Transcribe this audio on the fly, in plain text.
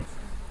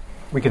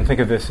we can think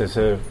of this as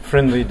a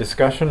friendly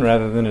discussion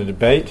rather than a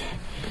debate.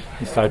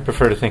 At least I'd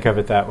prefer to think of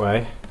it that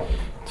way.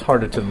 It's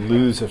harder to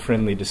lose a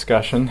friendly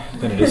discussion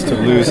than it is to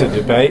lose a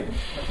debate.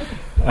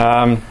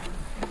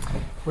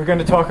 We're going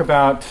to talk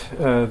about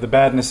the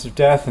badness of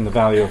death and the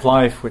value of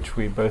life, which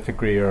we both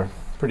agree are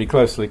pretty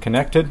closely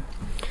connected.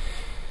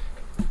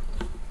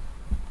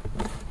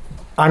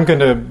 I'm going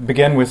to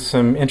begin with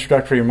some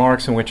introductory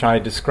remarks in which I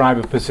describe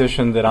a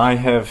position that I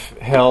have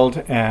held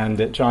and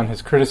that John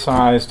has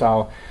criticized.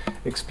 I'll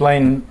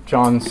explain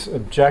John's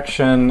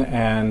objection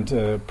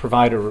and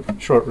provide a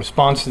short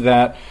response to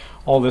that.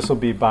 All this will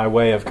be by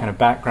way of kind of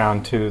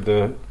background to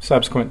the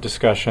subsequent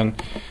discussion.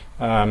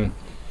 Pretty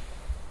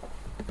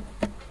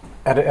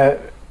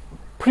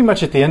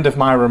much at the end of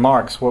my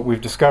remarks, what we've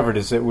discovered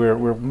is that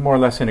we're more or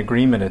less in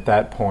agreement at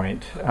that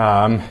point.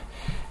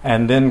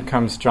 And then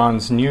comes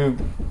John's new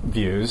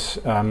views,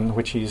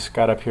 which he's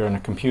got up here on a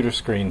computer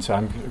screen, so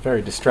I'm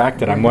very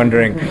distracted. I'm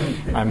wondering,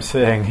 I'm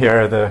saying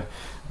here the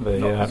not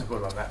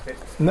visible on that bit.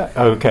 No,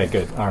 okay,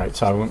 good. All right,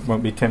 so I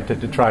won't be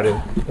tempted to try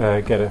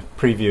to get a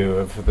preview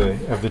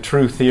of the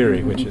true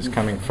theory, which is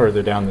coming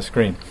further down the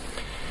screen.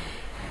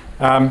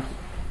 In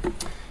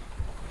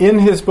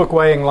his book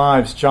Weighing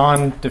Lives,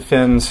 John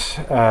defends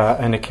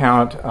an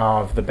account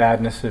of the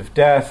badness of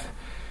death,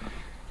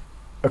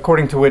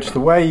 according to which the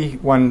way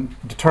one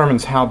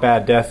determines how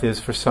bad death is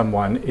for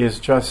someone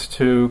is just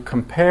to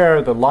compare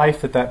the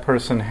life that that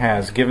person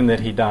has, given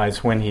that he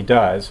dies when he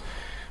does,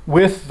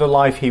 with the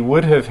life he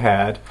would have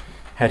had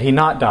he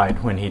not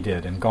died when he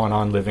did and gone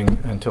on living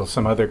until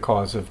some other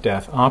cause of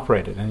death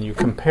operated. And you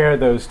compare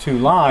those two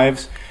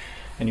lives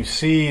and you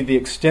see the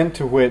extent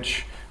to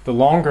which the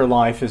longer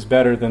life is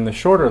better than the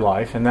shorter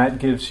life, and that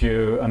gives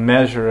you a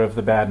measure of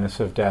the badness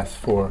of death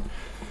for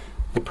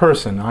the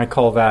person. I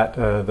call that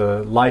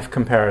the life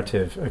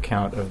comparative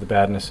account of the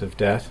badness of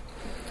death.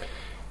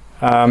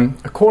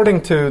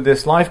 According to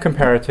this life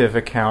comparative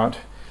account,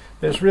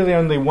 there's really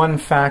only one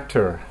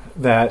factor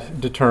that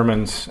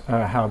determines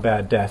how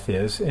bad death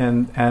is,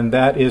 and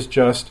that is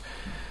just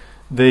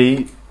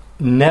the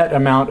net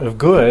amount of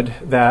good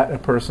that a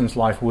person's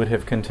life would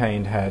have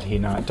contained had he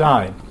not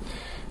died.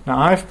 Now,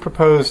 I've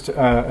proposed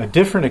a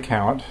different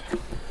account,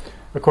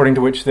 according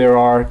to which there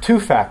are two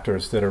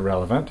factors that are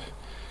relevant.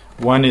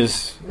 One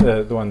is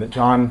the one that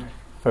John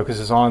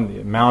focuses on, the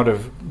amount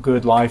of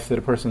good life that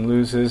a person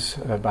loses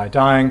by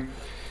dying.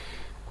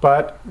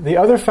 But the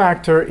other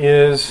factor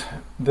is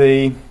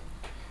the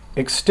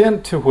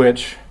extent to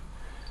which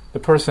the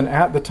person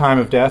at the time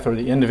of death, or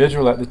the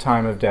individual at the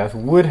time of death,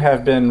 would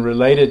have been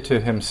related to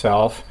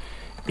himself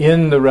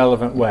in the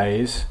relevant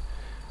ways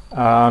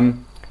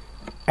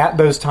at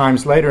those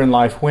times later in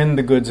life when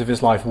the goods of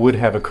his life would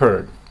have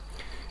occurred.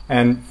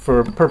 And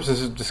for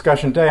purposes of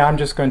discussion today, I'm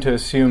just going to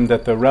assume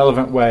that the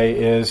relevant way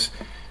is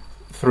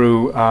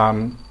through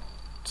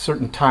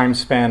certain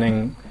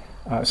time-spanning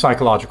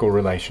psychological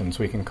relations.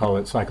 We can call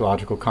it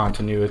psychological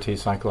continuity,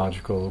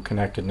 psychological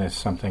connectedness,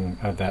 something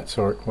of that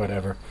sort,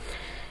 whatever.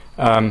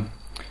 And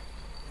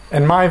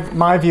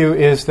my view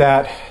is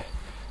that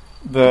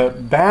the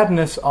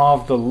badness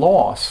of the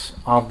loss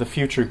of the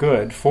future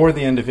good for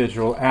the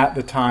individual at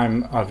the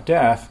time of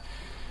death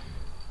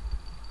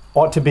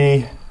ought to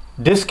be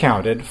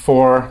discounted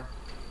for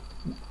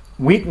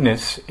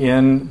weakness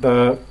in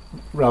the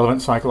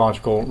relevant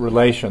psychological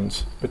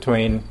relations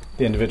between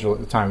the individual at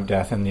the time of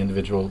death and the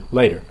individual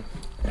later,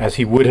 as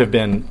he would have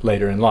been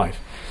later in life.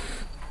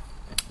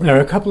 There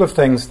are a couple of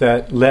things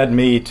that led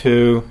me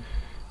to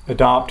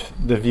adopt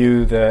the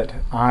view that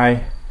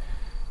I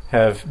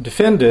have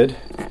defended.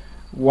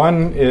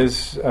 One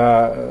is,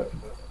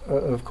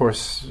 of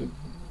course,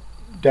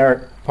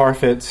 Derek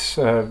Parfit's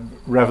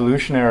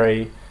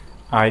revolutionary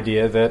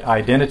idea that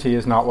identity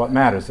is not what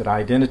matters, that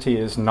identity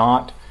is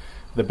not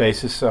the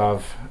basis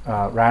of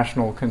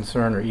rational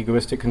concern or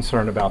egoistic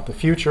concern about the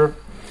future.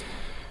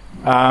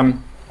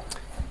 And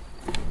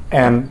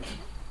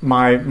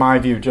my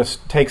view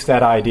just takes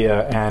that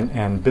idea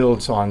and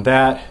builds on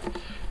that.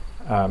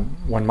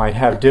 One might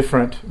have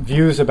different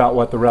views about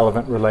what the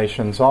relevant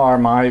relations are.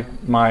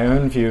 My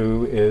own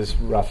view is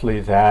roughly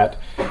that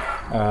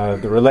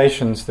the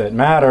relations that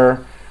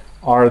matter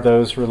are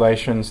those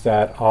relations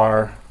that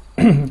are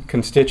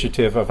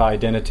constitutive of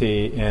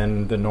identity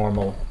in the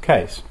normal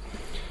case.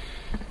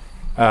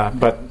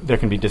 But there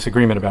can be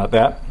disagreement about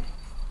that.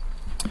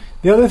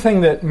 The other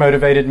thing that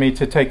motivated me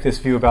to take this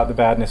view about the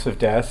badness of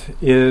death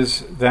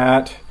is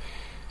that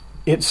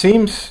it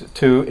seems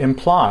to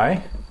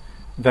imply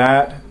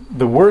that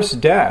the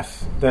worst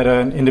death that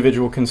an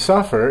individual can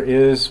suffer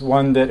is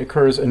one that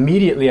occurs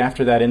immediately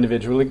after that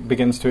individual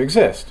begins to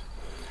exist.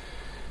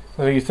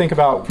 So you think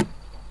about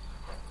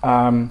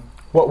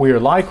what we are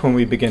like when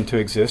we begin to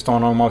exist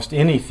on almost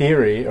any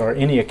theory or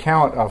any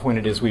account of when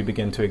it is we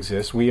begin to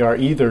exist. We are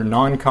either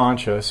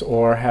non-conscious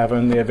or have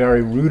only a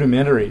very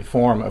rudimentary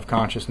form of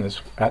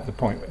consciousness at the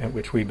point at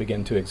which we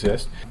begin to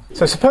exist.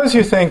 So suppose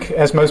you think,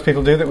 as most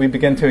people do, that we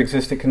begin to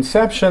exist at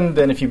conception.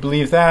 Then if you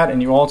believe that and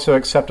you also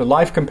accept a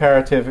life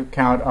comparative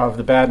account of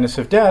the badness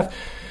of death,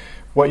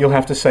 what you'll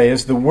have to say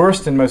is the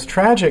worst and most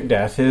tragic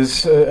death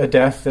is a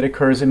death that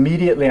occurs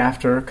immediately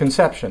after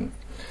conception.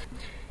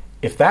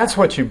 If that's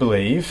what you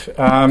believe,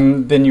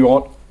 then you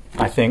ought,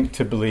 I think,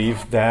 to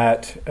believe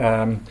that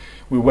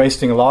we're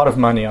wasting a lot of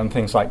money on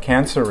things like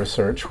cancer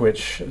research,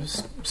 which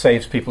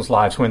saves people's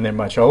lives when they're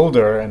much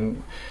older,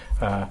 and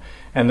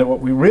that what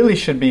we really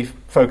should be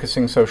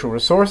focusing social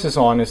resources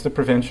on is the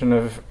prevention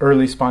of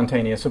early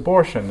spontaneous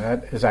abortion.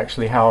 That is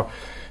actually how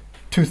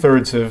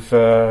 2/3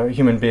 of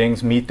human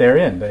beings meet their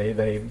end.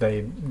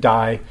 They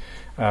die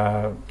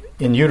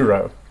in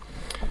utero.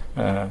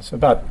 So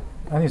about,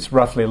 I think it's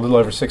roughly a little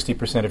over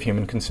 60% of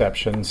human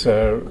conceptions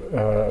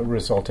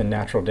result in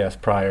natural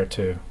death prior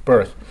to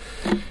birth.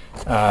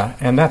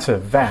 And that's a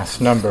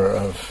vast number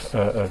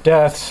of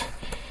deaths.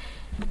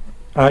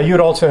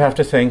 You'd also have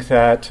to think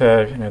that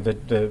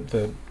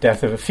the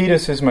death of a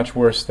fetus is much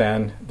worse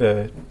than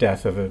the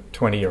death of a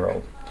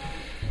 20-year-old.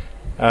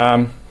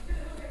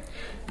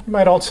 You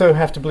might also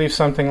have to believe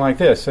something like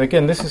this.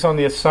 Again, this is on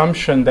the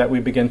assumption that we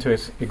begin to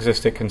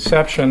exist at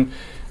conception.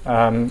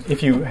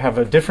 If you have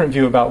a different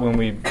view about when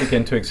we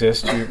begin to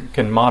exist, you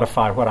can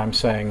modify what I'm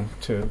saying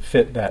to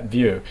fit that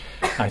view.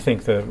 I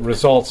think the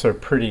results are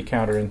pretty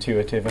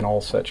counterintuitive in all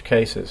such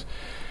cases.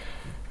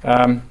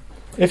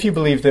 If you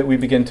believe that we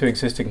begin to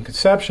exist in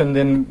conception,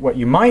 then what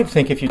you might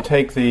think, if you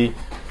take the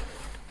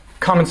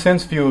common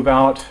sense view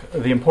about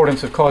the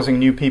importance of causing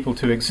new people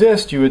to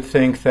exist, you would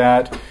think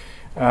that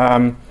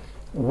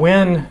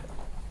when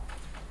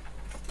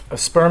a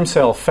sperm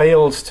cell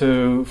fails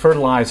to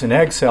fertilize an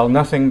egg cell,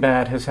 nothing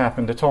bad has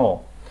happened at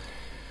all.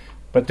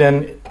 But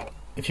then,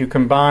 if you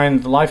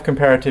combine the life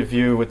comparative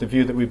view with the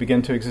view that we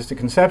begin to exist at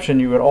conception,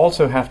 you would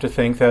also have to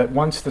think that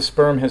once the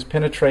sperm has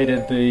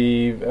penetrated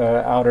the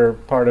outer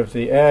part of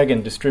the egg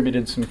and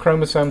distributed some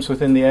chromosomes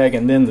within the egg,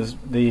 and then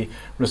the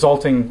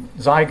resulting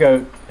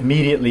zygote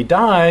immediately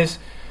dies,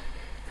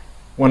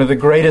 one of the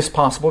greatest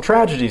possible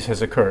tragedies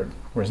has occurred,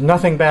 whereas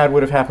nothing bad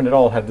would have happened at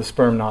all had the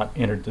sperm not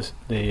entered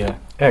the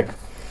egg.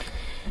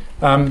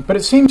 But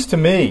it seems to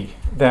me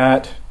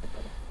that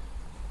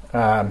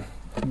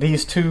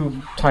these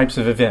two types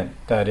of event,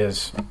 that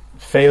is,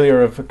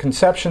 failure of a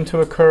conception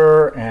to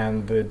occur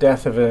and the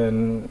death of a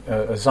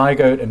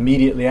zygote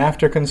immediately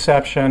after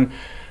conception,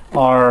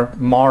 are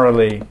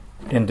morally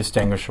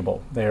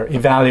indistinguishable. They're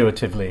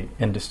evaluatively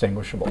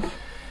indistinguishable.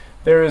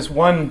 There is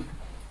one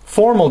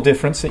formal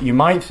difference that you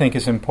might think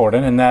is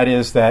important, and that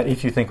is that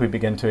if you think we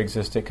begin to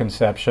exist at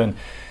conception,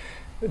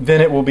 then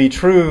it will be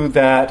true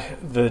that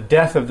the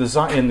death of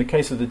in the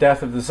case of the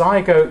death of the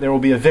zygote, there will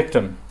be a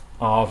victim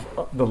of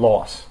the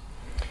loss.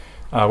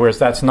 Whereas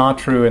that's not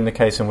true in the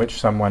case in which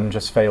someone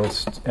just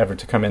fails ever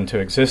to come into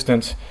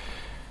existence.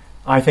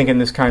 I think in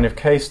this kind of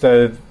case,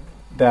 though,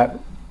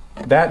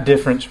 that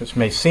difference, which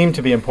may seem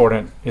to be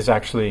important, is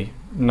actually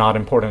not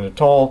important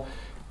at all,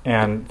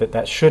 and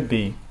that should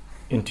be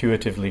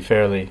intuitively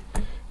fairly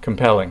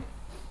compelling.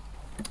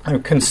 I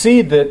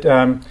concede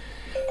that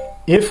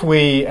if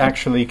we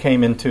actually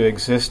came into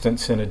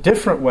existence in a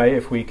different way,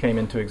 if we came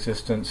into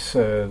existence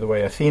the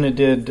way Athena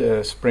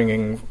did,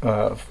 springing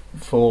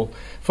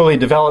fully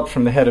developed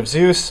from the head of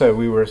Zeus, so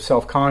we were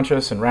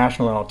self-conscious and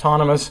rational and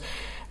autonomous,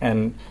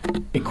 and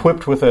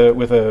equipped with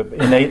a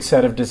innate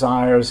set of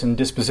desires and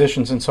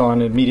dispositions and so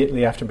on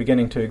immediately after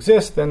beginning to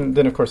exist, then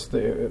of course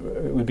it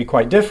would be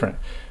quite different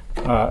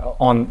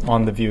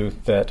on the view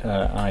that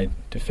I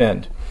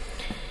defend.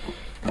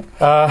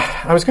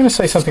 I was going to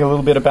say something a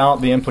little bit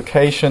about the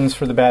implications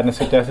for the badness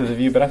of death of the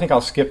view, but I think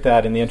I'll skip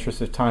that in the interest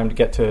of time to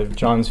get to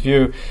John's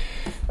view.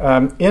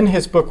 In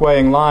his book,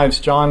 Weighing Lives,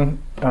 John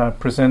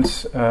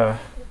presents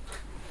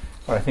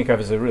what I think of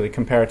as a really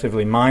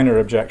comparatively minor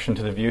objection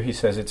to the view. He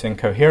says it's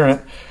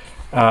incoherent.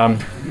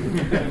 And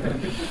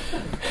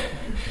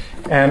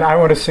I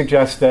want to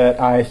suggest that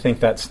I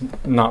think that's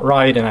not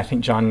right, and I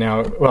think John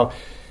now, well,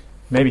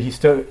 maybe he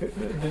still,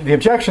 the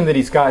objection that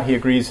he's got, he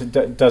agrees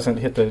doesn't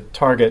hit the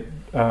target,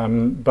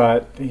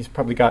 but he's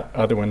probably got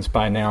other ones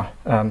by now.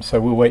 So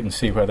we'll wait and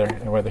see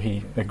whether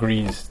he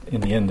agrees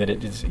in the end that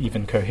it is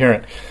even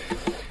coherent.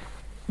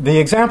 The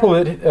example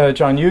that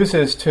John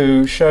uses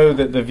to show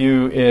that the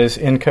view is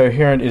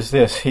incoherent is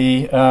this.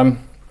 The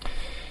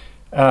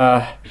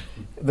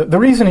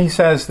reason he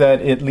says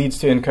that it leads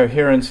to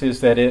incoherence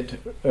is that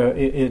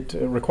it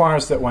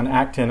requires that one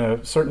act in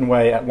a certain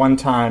way at one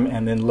time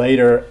and then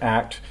later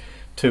act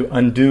to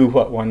undo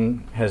what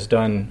one has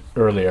done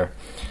earlier.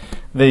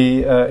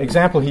 The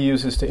example he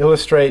uses to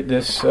illustrate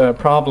this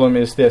problem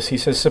is this. He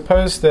says,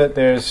 suppose that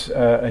there's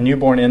a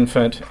newborn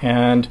infant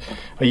and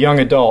a young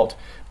adult,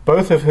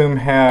 both of whom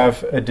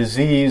have a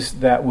disease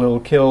that will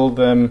kill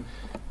them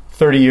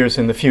 30 years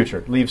in the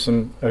future, leaves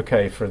them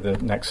okay for the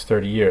next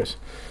 30 years.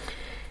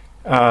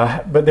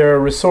 But there are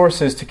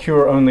resources to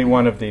cure only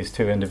one of these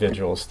two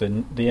individuals,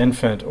 the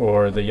infant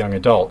or the young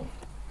adult.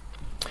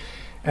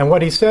 And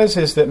what he says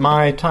is that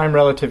my time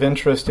relative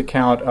interest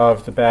account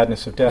of the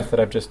badness of death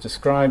that I've just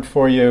described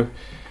for you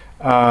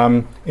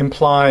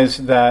implies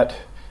that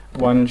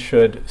one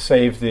should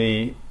save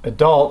the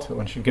adult,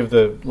 one should give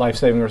the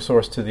life-saving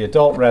resource to the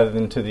adult rather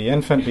than to the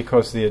infant,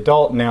 because the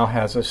adult now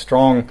has a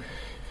strong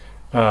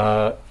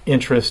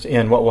interest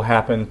in what will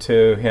happen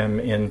to him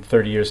in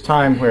 30 years'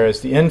 time,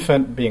 whereas the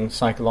infant, being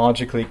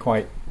psychologically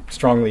quite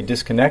strongly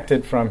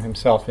disconnected from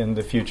himself in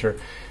the future,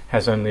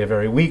 has only a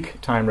very weak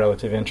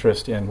time-relative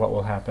interest in what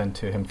will happen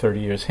to him 30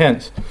 years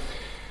hence.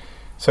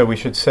 So we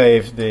should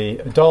save the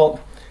adult.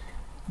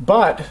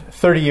 But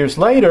 30 years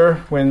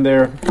later, when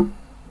the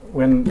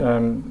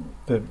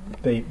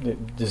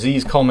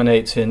disease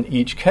culminates in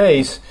each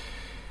case,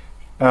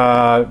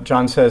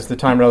 John says the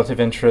time-relative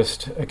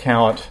interest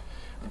account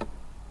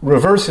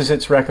reverses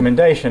its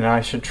recommendation, and I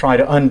should try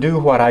to undo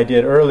what I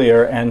did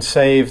earlier and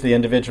save the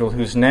individual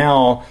who's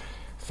now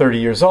 30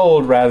 years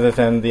old rather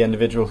than the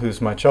individual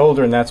who's much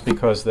older, and that's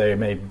because they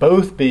may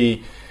both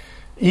be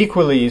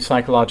equally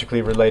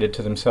psychologically related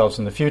to themselves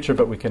in the future,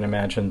 but we can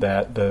imagine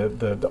that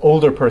the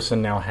older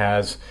person now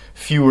has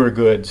fewer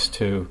goods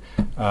to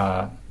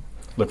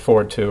look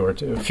forward to, or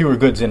fewer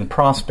goods in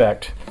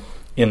prospect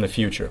in the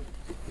future.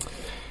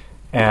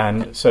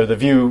 And so the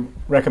view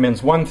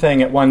recommends one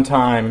thing at one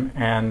time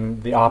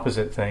and the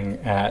opposite thing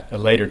at a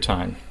later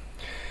time.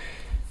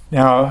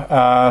 Now,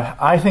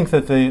 I think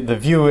that the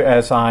view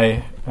as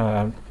I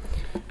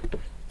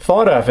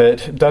thought of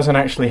it doesn't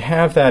actually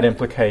have that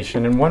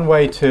implication. And one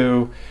way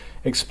to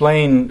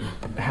explain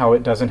how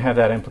it doesn't have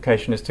that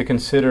implication is to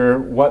consider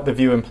what the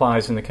view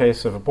implies in the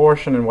case of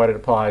abortion and what it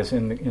implies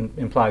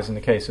in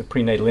the case of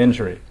prenatal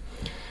injury.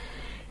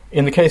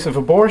 In the case of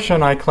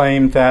abortion, I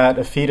claim that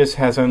a fetus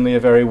has only a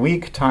very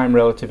weak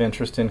time-relative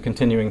interest in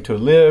continuing to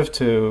live,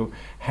 to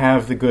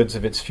have the goods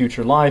of its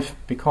future life,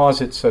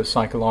 because it's so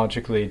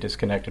psychologically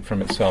disconnected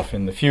from itself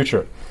in the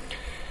future.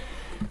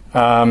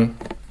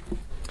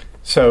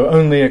 So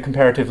only a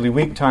comparatively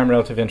weak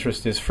time-relative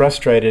interest is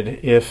frustrated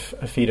if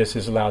a fetus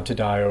is allowed to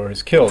die or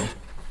is killed.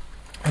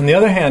 On the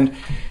other hand,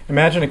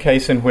 imagine a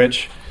case in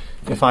which,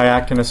 if I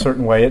act in a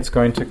certain way, it's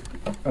going to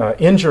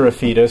injure a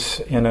fetus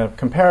in a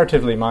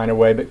comparatively minor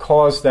way, but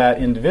cause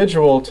that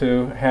individual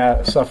to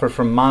suffer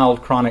from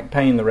mild chronic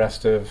pain the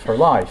rest of her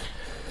life.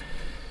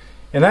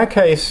 In that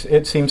case,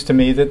 it seems to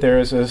me that there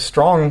is a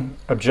strong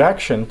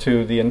objection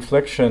to the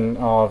infliction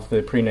of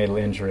the prenatal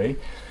injury,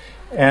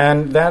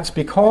 and that's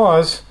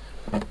because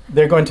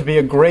there are going to be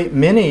a great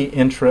many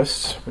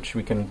interests, which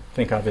we can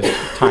think of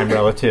as time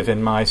relative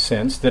in my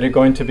sense, that are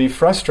going to be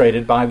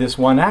frustrated by this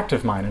one act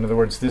of mine. In other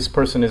words, this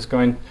person is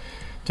going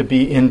to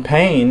be in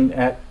pain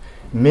at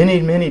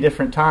many, many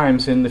different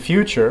times in the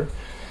future,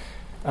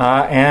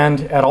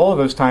 and at all of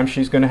those times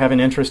she's going to have an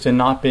interest in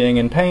not being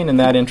in pain, and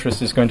that interest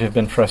is going to have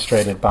been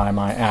frustrated by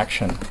my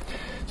action.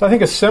 So I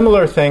think a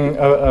similar thing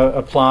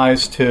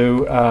applies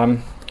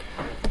to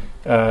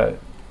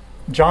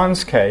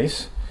John's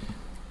case.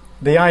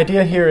 The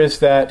idea here is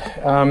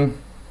that, I'm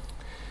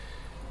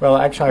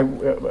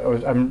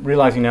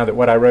realizing now that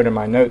what I wrote in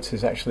my notes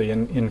is actually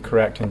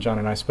incorrect, and John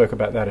and I spoke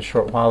about that a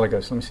short while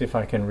ago, so let me see if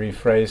I can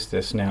rephrase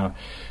this now.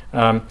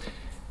 I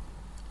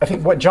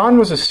think what John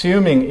was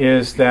assuming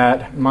is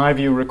that my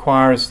view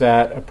requires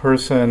that a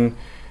person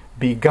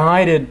be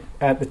guided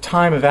at the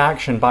time of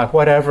action by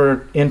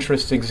whatever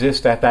interests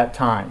exist at that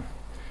time,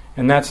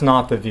 and that's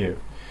not the view.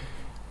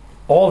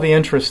 All the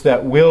interests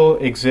that will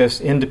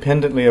exist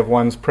independently of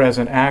one's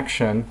present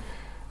action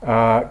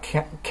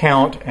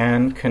count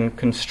and can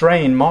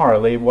constrain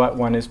morally what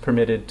one is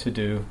permitted to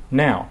do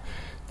now.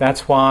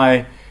 That's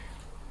why,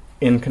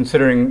 in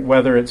considering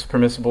whether it's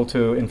permissible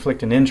to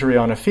inflict an injury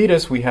on a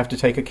fetus, we have to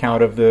take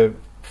account of the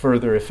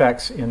further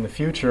effects in the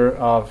future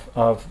of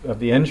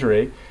the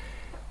injury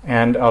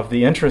and of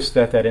the interest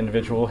that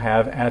individual will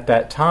have at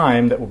that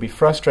time that will be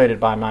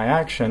frustrated by my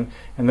action,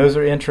 and those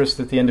are interests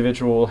that the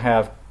individual will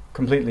have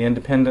completely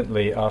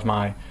independently of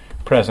my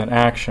present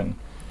action.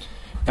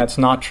 That's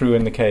not true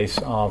in the case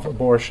of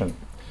abortion.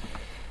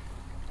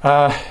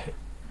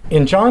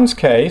 In John's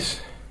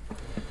case,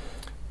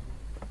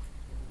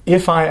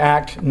 if I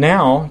act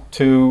now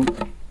to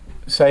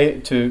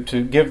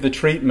give the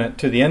treatment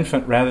to the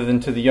infant rather than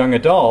to the young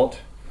adult,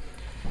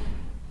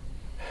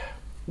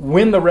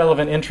 when the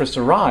relevant interests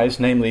arise,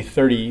 namely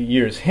 30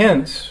 years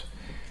hence,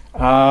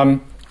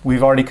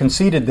 we've already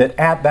conceded that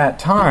at that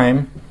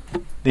time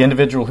the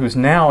individual who's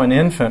now an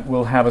infant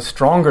will have a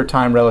stronger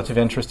time-relative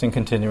interest in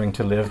continuing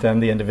to live than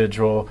the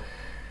individual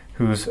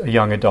who's a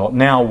young adult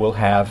now will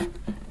have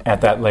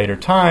at that later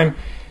time.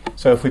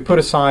 So if we put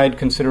aside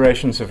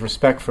considerations of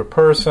respect for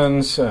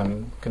persons,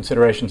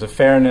 considerations of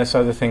fairness,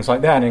 other things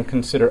like that, and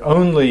consider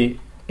only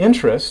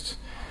interests,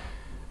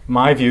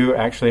 my view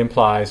actually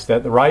implies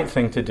that the right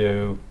thing to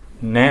do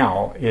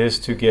now is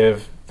to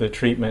give the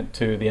treatment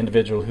to the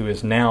individual who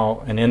is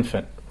now an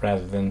infant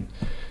rather than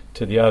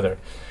to the other.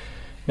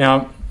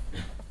 Now,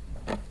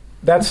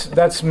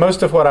 that's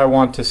most of what I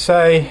want to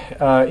say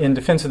in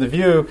defense of the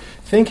view.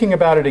 Thinking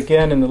about it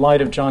again in the light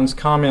of John's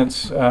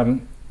comments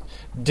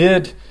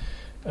did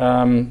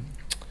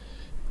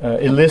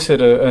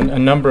elicit a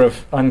number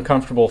of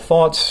uncomfortable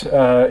thoughts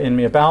in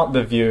me about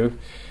the view.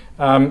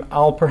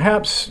 I'll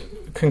perhaps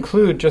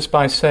conclude just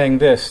by saying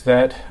this,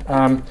 that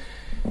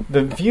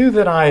the view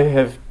that I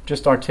have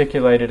just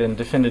articulated and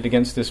defended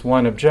against this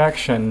one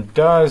objection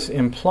does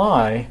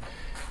imply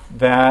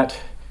that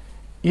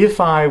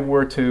if I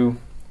were to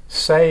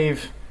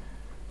save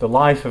the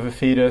life of a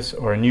fetus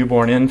or a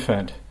newborn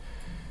infant,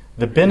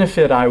 the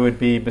benefit I would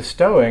be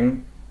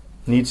bestowing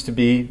needs to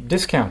be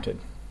discounted.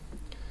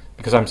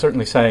 Because I'm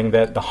certainly saying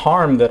that the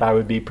harm that I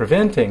would be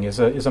preventing is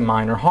a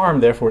minor harm.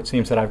 Therefore, it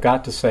seems that I've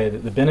got to say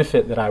that the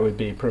benefit that I would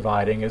be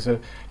providing is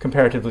a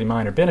comparatively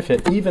minor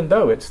benefit, even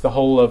though it's the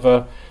whole of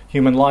a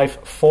human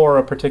life for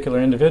a particular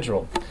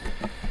individual.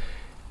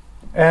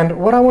 And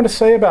what I want to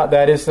say about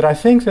that is that I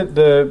think that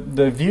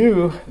the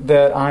view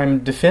that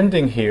I'm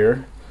defending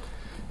here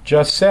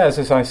just says,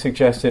 as I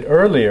suggested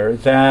earlier,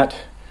 that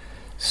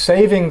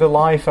saving the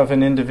life of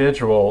an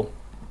individual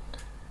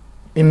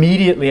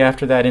immediately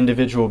after that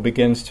individual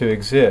begins to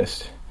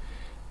exist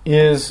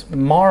is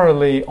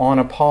morally on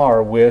a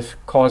par with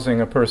causing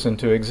a person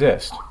to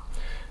exist.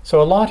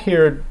 So a lot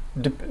here,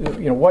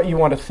 what you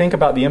want to think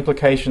about the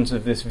implications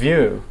of this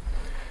view,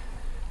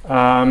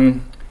 a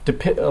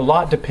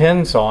lot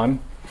depends on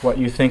what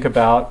you think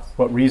about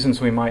what reasons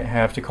we might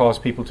have to cause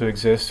people to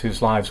exist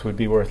whose lives would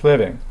be worth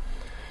living.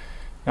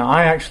 Now,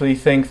 I actually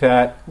think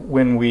that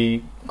when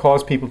we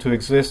cause people to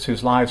exist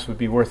whose lives would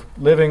be worth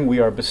living, we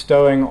are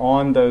bestowing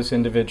on those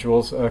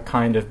individuals a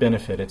kind of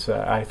benefit.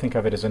 I think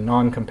of it as a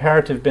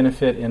non-comparative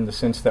benefit in the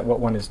sense that what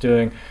one is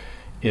doing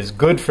is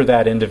good for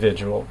that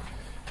individual.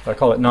 I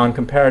call it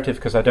non-comparative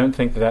because I don't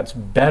think that that's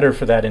better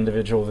for that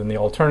individual than the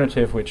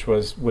alternative, which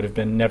would have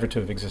been never to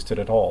have existed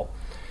at all.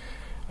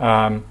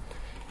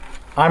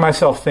 I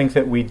myself think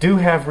that we do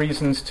have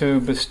reasons to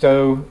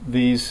bestow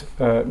these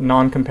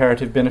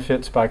non-comparative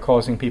benefits by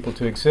causing people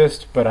to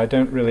exist, but I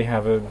don't really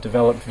have a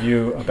developed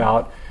view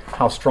about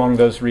how strong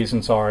those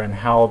reasons are and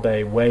how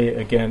they weigh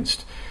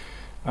against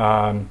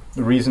the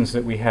reasons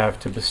that we have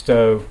to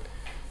bestow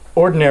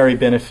ordinary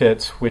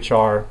benefits which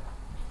are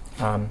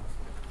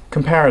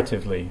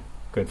comparatively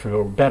good for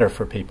or better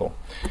for people.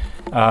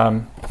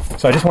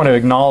 So I just want to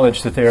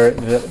acknowledge that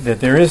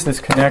there is this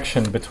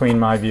connection between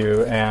my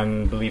view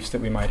and beliefs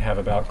that we might have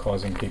about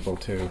causing people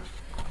to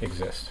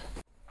exist.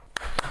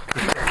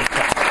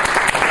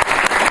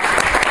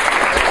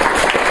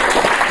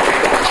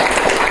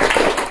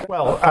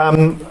 Well,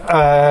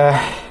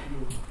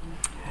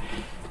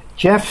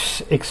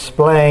 Jeff's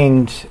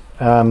explained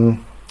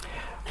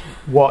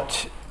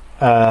what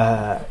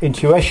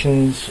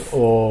intuitions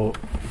or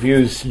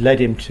views led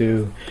him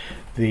to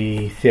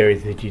the theory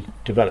that he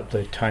developed,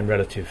 the time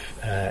relative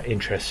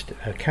interest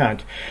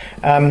account.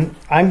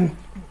 I'm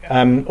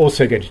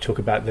also going to talk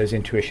about those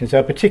intuitions.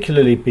 I'll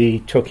particularly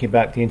be talking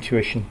about the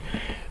intuition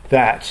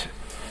that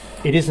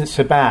it isn't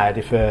so bad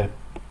if a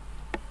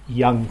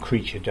young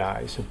creature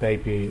dies, a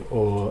baby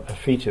or a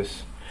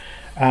fetus,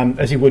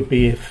 as it would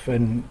be if,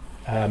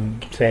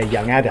 say, a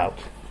young adult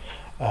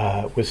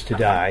was to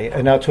die.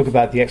 And I'll talk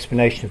about the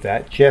explanation of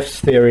that.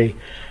 Jeff's theory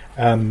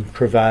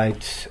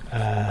provides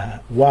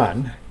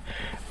one.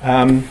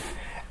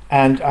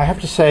 And I have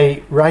to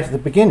say right at the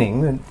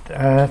beginning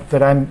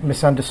that I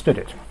misunderstood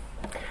it.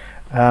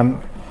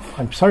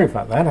 I'm sorry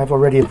about that. I've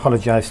already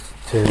apologized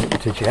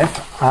to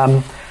Jeff.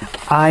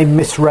 I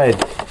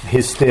misread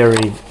his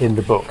theory in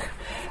the book.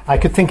 I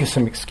could think of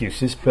some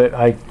excuses, but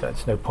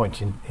that's no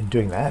point in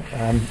doing that.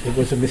 It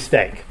was a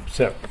mistake,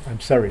 so I'm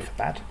sorry for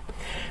that.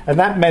 And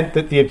that meant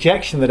that the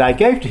objection that I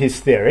gave to his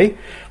theory,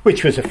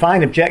 which was a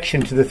fine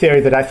objection to the theory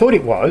that I thought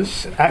it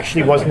was,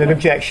 actually wasn't an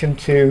objection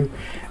to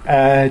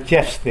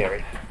Jeff's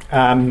theory.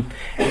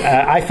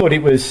 I thought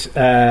it was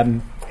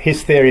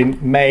his theory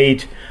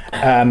made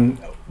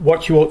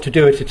what you ought to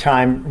do at a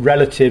time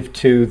relative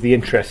to the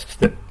interests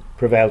that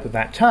prevailed at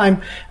that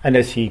time, and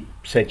as he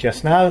said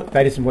just now,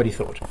 that isn't what he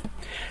thought.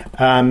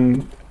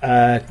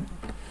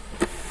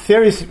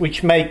 Theories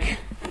which make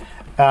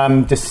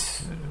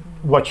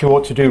what you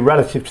ought to do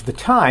relative to the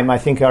time, I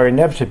think, are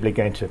inevitably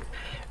going to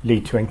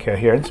lead to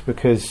incoherence,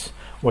 because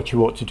what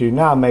you ought to do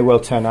now may well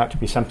turn out to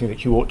be something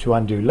that you ought to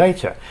undo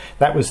later.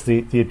 That was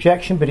the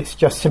objection, but it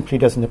just simply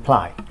doesn't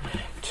apply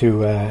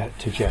to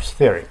Jeff's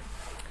theory.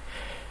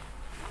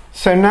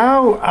 So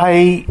now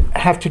I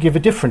have to give a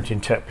different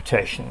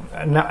interpretation,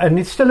 and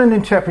it's still an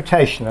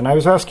interpretation, and I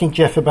was asking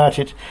Jeff about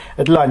it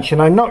at lunch,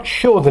 and I'm not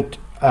sure that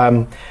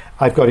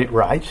I've got it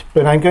right,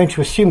 but I'm going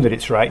to assume that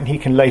it's right, and he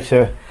can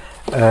later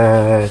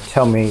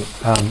tell me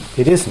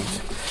it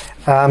isn't.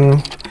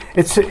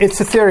 It's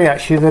a theory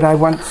actually that I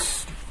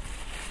once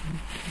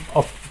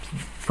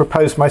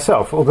proposed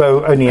myself,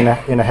 although only in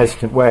a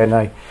hesitant way,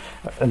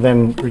 and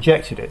then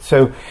rejected it.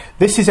 So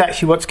this is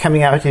actually what's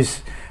coming out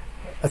is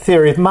a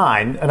theory of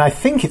mine, and I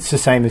think it's the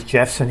same as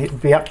Jeff's, and it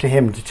would be up to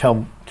him to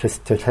tell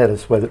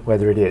us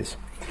whether it is.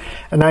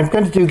 And I'm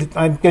going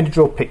to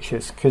draw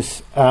pictures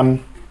because I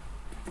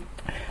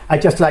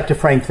just like to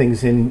frame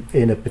things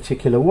in a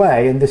particular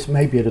way, and this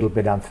may be a little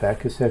bit unfair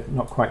because they're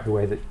not quite the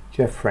way that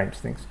Jeff frames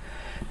things.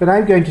 But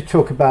I'm going to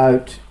talk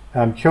about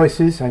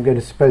choices. I'm going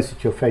to suppose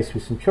that you're faced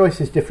with some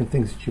choices, different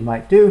things that you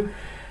might do,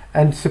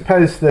 and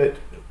suppose that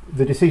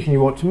the decision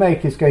you want to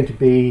make is going to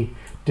be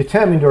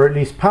determined, or at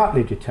least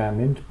partly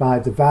determined, by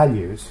the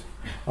values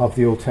of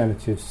the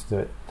alternatives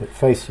that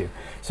face you.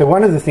 So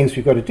one of the things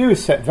we've got to do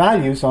is set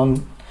values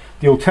on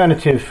the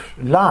alternative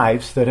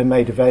lives that are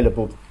made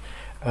available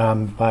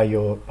by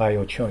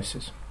your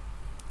choices.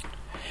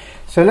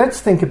 So let's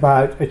think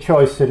about a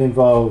choice that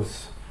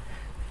involves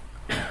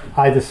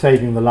either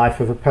saving the life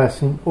of a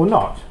person or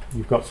not.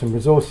 You've got some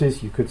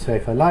resources, you could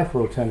save her life,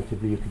 or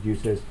alternatively you could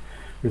use those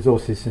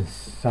resources in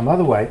some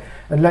other way.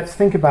 And let's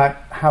think about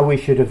how we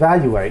should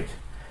evaluate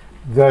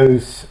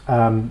those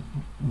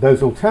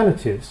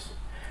alternatives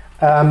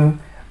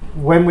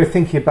when we're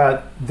thinking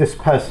about this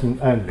person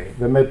only.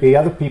 There may be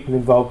other people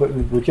involved, but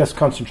we'll just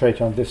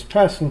concentrate on this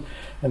person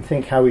and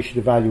think how we should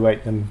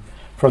evaluate them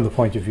from the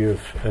point of view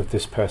of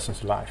this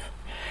person's life.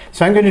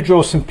 So I'm going to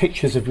draw some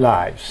pictures of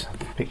lives,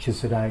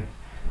 pictures that I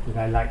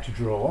like to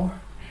draw.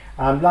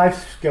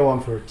 Lives go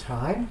on for a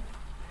time,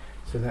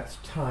 so that's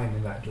time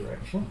in that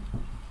direction.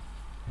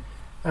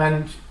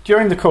 And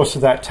during the course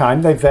of that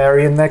time, they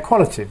vary in their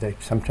quality.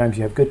 Sometimes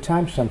you have good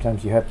times,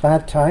 sometimes you have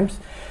bad times.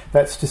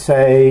 That's to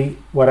say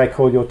what I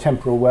call your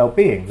temporal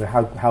well-being,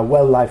 how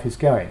well life is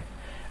going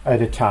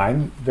at a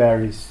time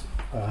varies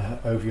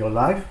over your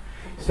life.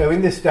 So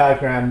in this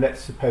diagram,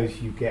 let's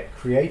suppose you get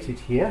created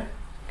here,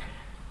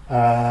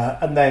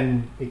 and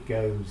then it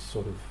goes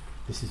sort of,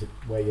 this is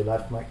where your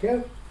life might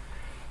go.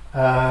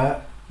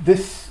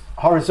 This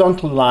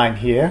horizontal line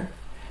here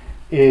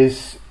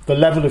is the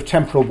level of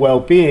temporal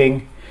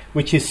well-being,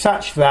 which is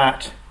such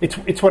that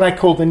it's what I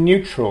call the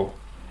neutral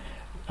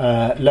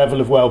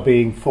level of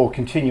well-being for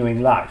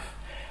continuing life.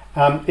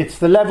 It's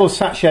the level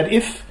such that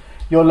if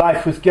your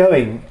life was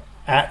going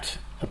at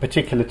a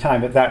particular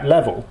time at that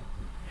level,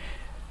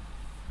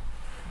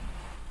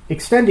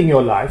 extending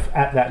your life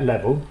at that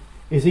level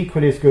is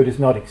equally as good as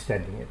not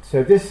extending it.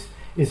 So this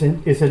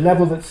is a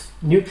level that's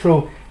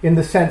neutral in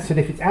the sense that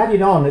if it's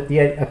added on at the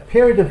end, a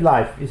period of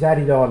life is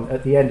added on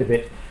at the end of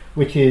it,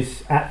 which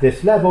is at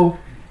this level,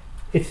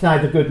 it's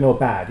neither good nor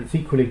bad. It's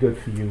equally good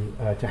for you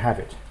to have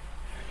it.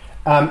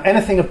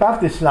 Anything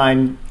above this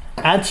line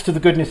adds to the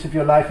goodness of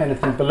your life.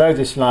 Anything below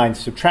this line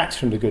subtracts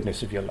from the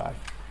goodness of your life.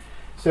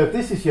 So if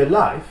this is your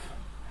life,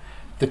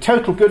 the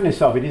total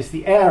goodness of it is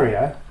the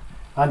area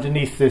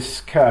underneath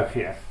this curve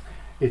here.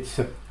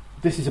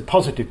 This is a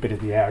positive bit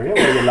of the area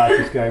where your life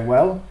is going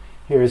well.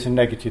 Here is a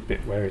negative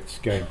bit where it's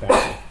going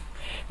badly.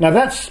 Now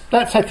that's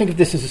I think of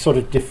this as a sort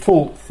of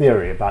default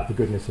theory about the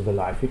goodness of a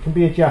life. It can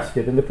be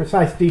adjusted, and the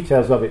precise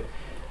details of it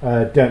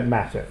don't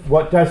matter.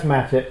 What does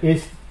matter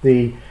is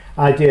the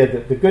idea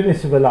that the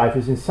goodness of a life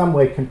is in some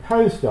way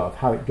composed of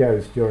how it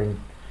goes during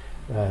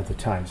the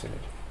times in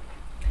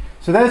it.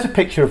 So there's a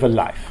picture of a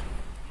life.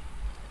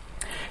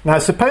 Now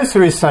suppose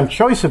there is some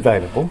choice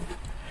available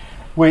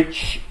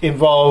which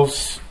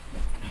involves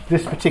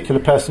this particular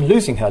person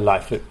losing her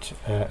life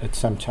at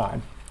some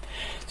time.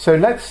 So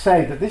let's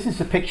say that this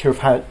is a picture of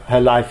how her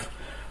life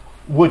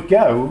would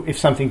go if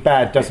something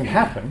bad doesn't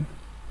happen,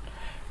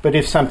 but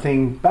if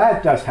something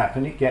bad does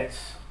happen, it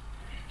gets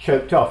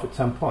choked off at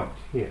some point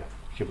here,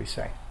 should we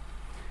say.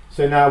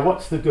 So now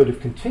what's the good of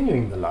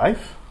continuing the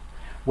life?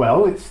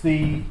 Well, it's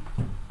the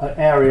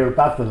area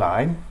above the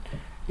line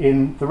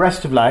in the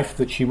rest of life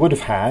that she would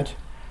have had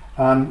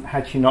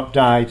she not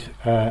died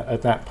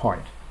at that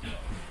point.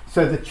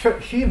 So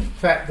in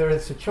fact, there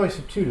is a choice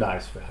of two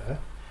lives for her.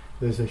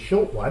 There's a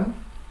short one,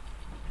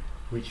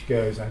 which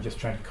goes, I'm just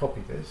trying to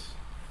copy this,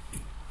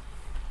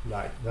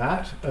 like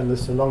that, and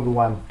there's a longer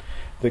one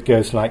that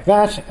goes like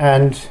that,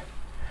 and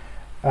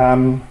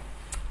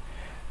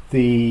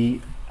the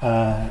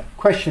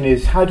question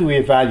is, how do we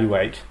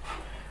evaluate,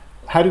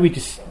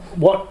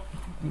 what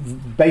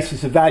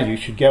basis of value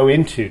should go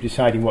into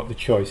deciding what the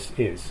choice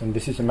is? And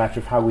this is a matter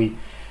of how we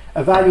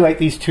evaluate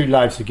these two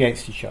lives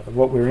against each other.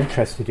 What we're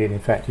interested in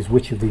fact, is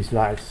which of these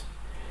lives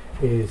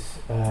is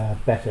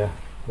better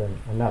than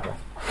another.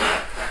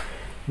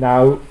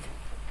 Now,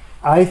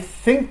 I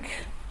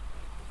think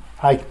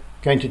I'm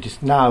going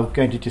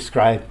to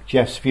describe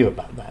Jeff's view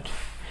about that.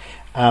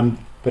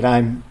 But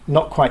I'm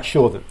not quite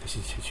sure that this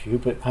is his view,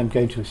 but I'm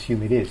going to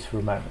assume it is for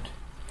a moment.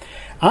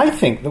 I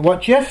think that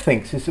what Jeff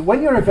thinks is that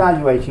when you're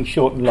evaluating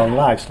short and long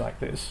lives like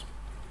this,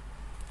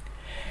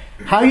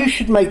 how you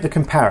should make the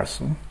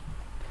comparison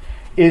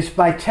is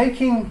by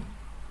taking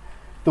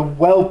the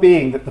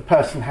well-being that the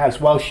person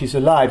has while she's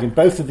alive in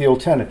both of the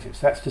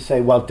alternatives, that's to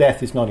say while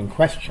death is not in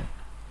question,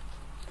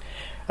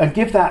 and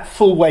give that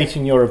full weight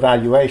in your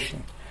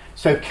evaluation.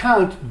 So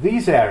count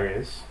these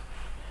areas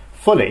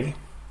fully,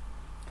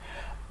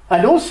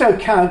 and also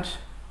count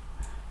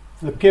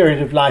the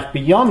period of life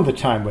beyond the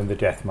time when the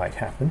death might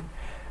happen,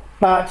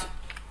 but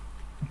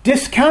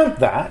discount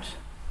that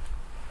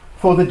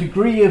for the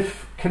degree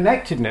of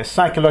connectedness,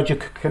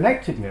 psychological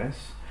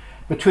connectedness,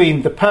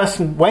 between the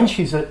person when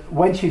she's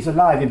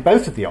alive in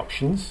both of the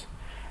options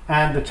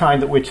and the time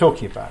that we're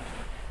talking about.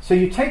 So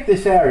you take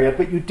this area,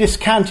 but you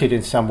discount it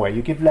in some way.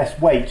 You give less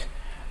weight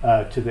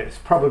to this,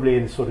 probably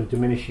in a sort of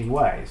diminishing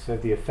way. So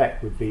the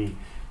effect would be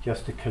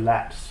just to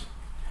collapse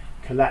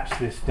collapse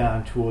this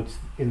down towards,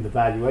 in the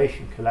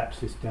valuation, collapse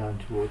this down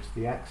towards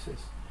the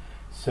axis.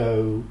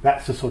 So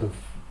that's the sort of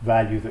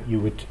value that you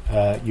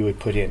would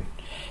put in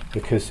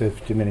because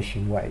of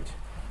diminishing weight.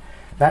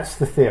 That's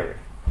the theory.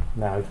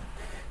 Now,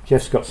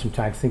 Jeff's got some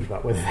time to think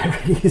about whether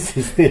that really is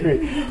his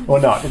theory or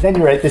not. At any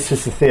rate, this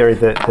is the theory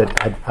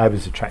that I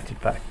was attracted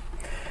by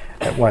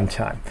at one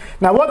time.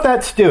 Now, what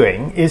that's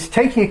doing is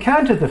taking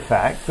account of the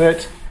fact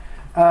that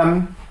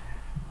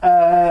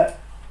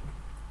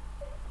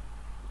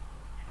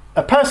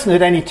a person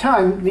at any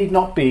time need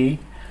not be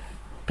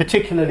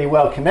particularly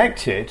well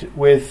connected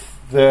with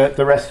the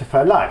rest of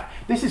her life.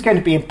 This is going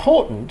to be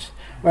important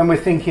when we're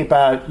thinking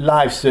about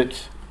lives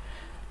that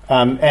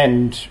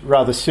end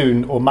rather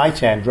soon, or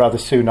might end rather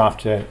soon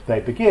after they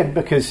begin,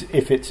 because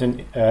if it's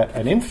an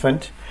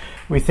infant,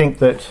 we think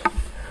that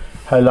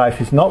her life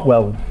is not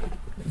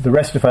the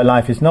rest of her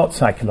life is not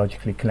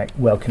psychologically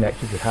well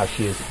connected with how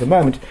she is at the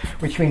moment,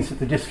 which means that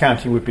the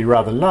discounting would be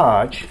rather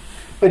large,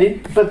 but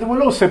there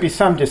will also be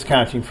some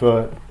discounting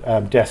for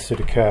deaths that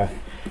occur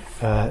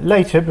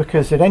later,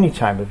 because at any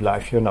time of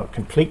life you're not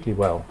completely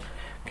well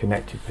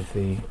connected with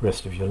the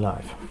rest of your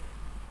life.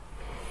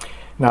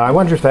 Now, I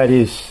wonder if that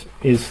is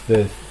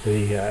the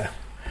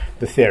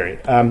theory.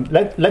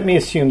 Let me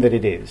assume that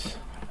it is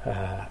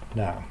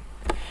now.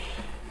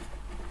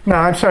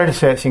 Now, I'm sorry to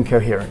say it's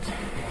incoherent,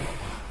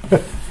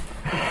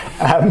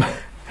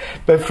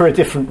 but for a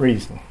different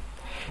reason.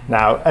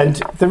 Now, and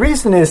the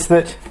reason is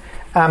that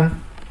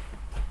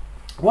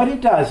what it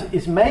does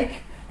is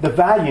make the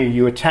value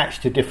you attach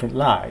to different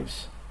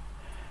lives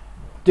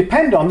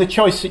depend on the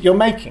choice that you're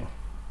making.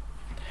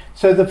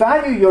 So the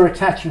value you're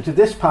attaching to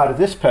this part of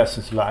this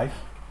person's life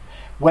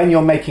when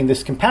you're making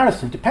this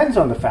comparison depends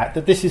on the fact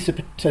that this is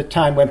a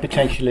time when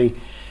potentially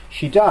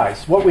she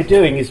dies. What we're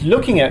doing is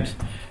looking at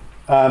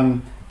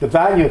the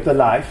value of the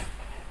life,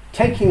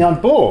 taking on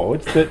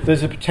board that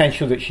there's a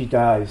potential that she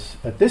dies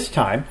at this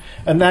time,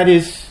 and that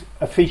is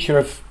a feature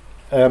of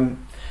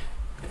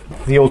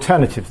the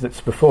alternative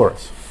that's before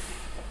us.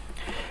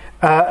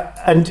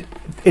 And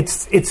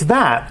it's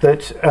that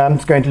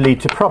is going to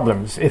lead to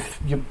problems. If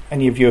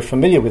any of you are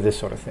familiar with this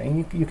sort of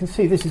thing, you can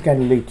see this is going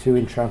to lead to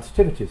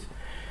intransitivities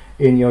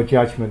in your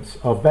judgments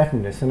of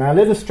betterness. And I'll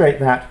illustrate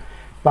that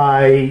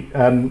by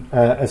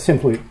a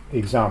simple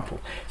example.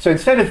 So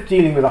instead of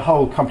dealing with a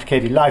whole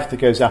complicated life that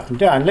goes up and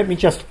down, let me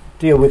just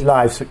deal with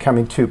lives that come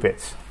in two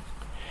bits.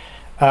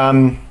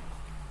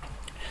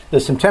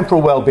 There's some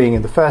temporal well-being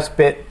in the first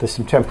bit, there's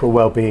some temporal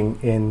well-being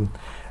in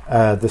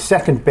the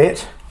second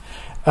bit.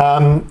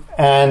 And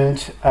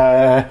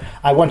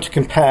I want to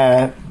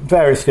compare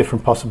various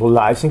different possible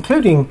lives,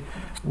 including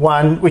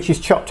one which is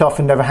chopped off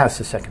and never has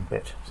the second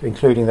bit, so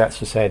including, that's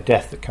to say, a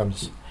death that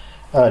comes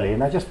early.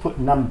 And I just put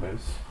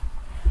numbers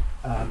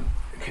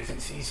because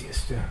it's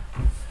easiest to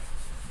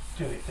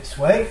do it this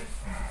way.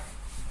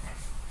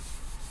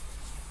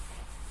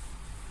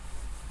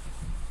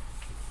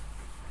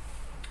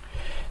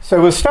 So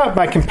we'll start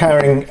by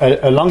comparing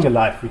a longer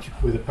life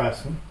with a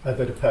person that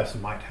a person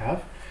might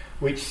have,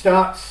 which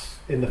starts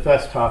in the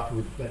first half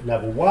with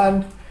level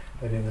 1,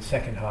 and in the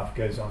second half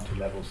goes on to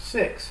level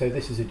 6. So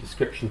this is a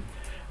description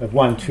of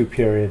 1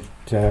 2-period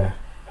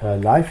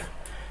life,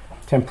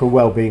 temporal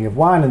well-being of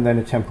 1, and then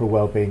a temporal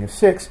well-being of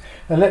 6.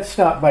 And let's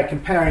start by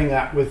comparing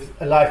that with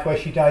a life where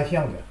she dies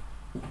younger.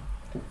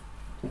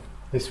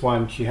 This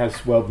one, she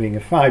has well-being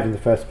of 5 in the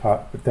first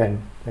part, but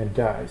then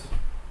dies.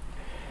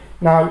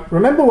 Now,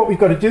 remember what we've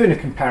got to do in a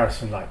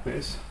comparison like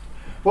this.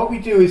 What we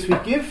do is we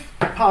give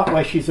the part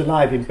where she's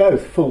alive in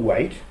both full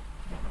weight,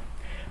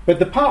 but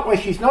the part where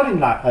she's not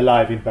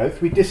alive in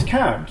both, we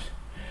discount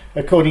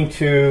according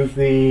to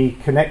the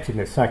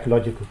connectedness,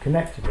 psychological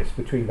connectedness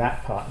between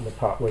that part and the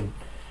part when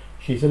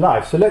she's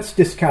alive. So let's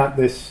discount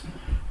this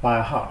by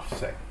a half,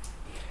 say.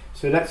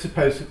 So let's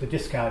suppose that the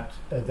discount,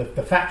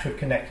 the factor of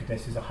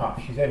connectedness is a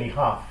half. She's only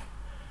half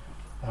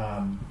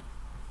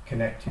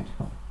connected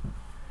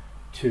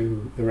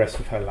to the rest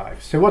of her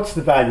life. So what's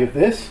the value of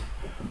this?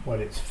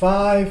 Well, it's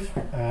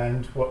 5,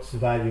 and what's the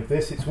value of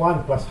this? It's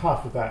 1 plus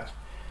half of that.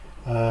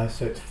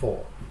 So it's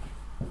 4.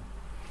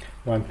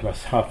 1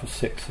 plus half of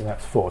 6, so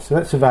that's 4. So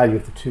that's the value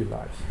of the two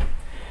lives.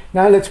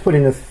 Now let's put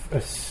in the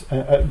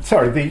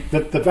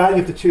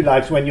value of the two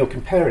lives when you're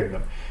comparing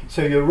them.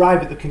 So you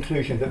arrive at the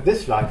conclusion that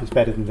this life is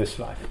better than this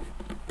life.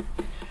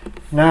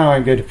 Now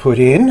I'm going to put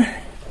in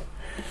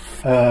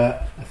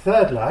a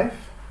third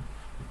life,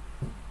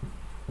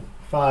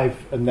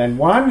 5 and then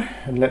 1,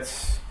 and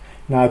let's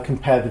now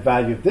compare the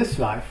value of this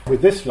life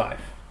with this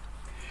life.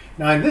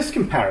 Now in this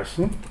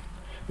comparison,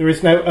 there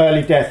is no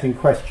early death in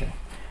question.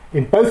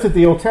 In both of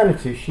the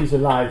alternatives, she's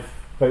alive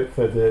both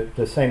for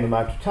the same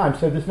amount of time,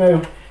 so there's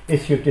no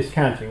issue of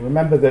discounting.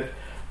 Remember that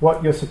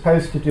what you're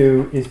supposed to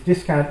do is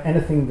discount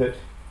anything that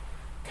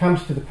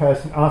comes to the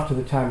person after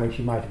the time when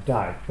she might have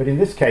died. But in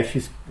this case,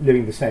 she's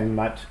living the same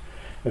amount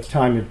of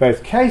time in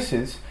both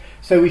cases,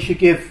 so we should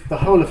give the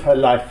whole of her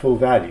life full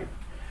value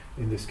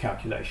in this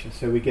calculation.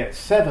 So we get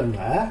 7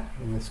 there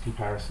in this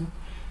comparison.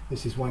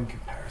 This is one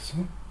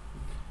comparison.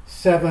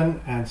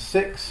 7 and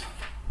 6.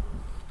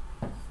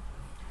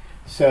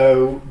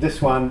 So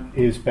this one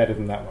is better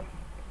than that one.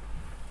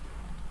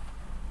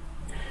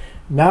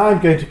 Now I'm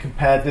going to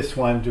compare this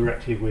one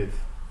directly with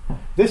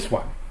this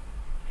one.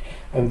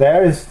 And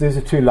these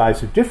are two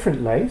lives of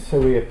different lengths,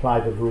 so we apply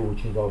the rule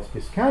which involves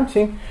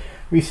discounting.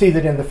 We see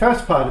that in the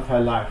first part of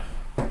her life,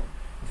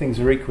 things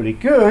are equally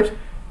good,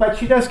 but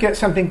she does get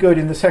something good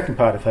in the second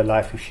part of her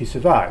life if she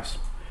survives.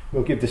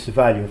 We'll give this a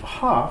value of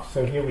 1/2,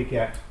 so here we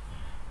get,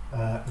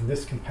 in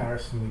this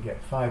comparison, we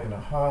get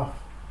 5.5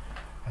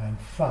 and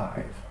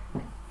 5.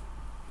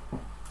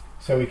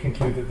 So we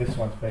conclude that this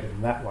one's better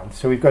than that one.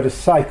 So we've got a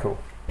cycle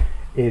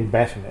in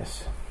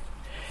betterness,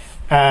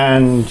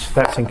 and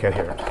that's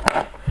incoherent.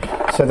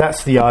 So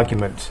that's the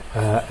argument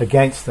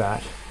against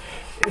that.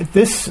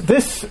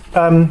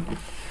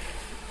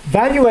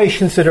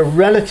 Valuations that are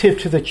relative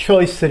to the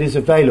choice that is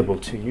available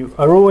to you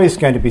are always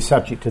going to be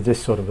subject to this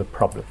sort of a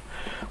problem.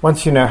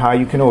 Once you know how,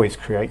 you can always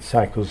create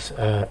cycles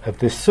of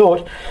this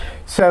sort.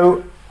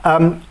 So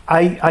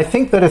I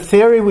think that a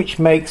theory which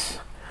makes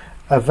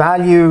a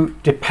value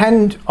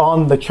depend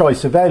on the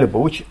choice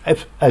available, which,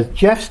 as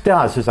Jeff's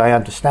does, as I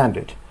understand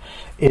it,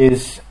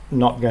 is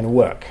not going to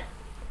work.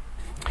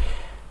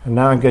 And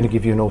now I'm going to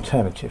give you an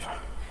alternative.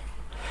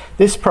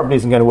 This probably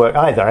isn't going to work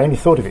either. I only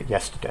thought of it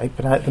yesterday,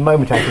 but at the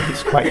moment I think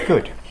it's quite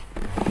good.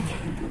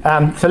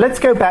 So let's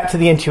go back to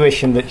the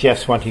intuition that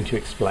Jeff's wanting to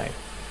explain.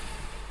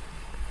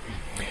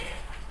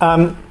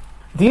 The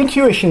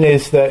intuition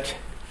is that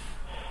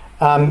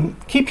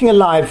keeping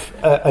alive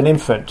an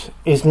infant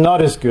is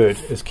not as good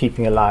as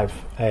keeping alive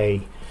a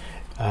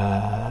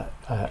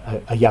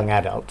young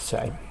adult,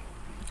 say.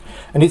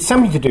 And it's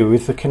something to do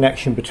with the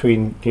connection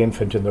between the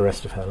infant and the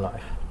rest of her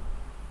life.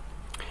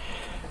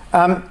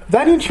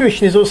 That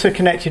intuition is also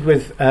connected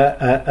with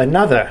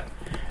another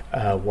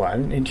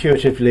one,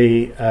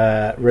 intuitively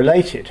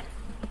related.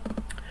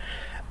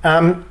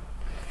 And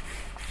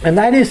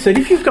that is that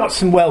if you've got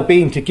some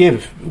well-being to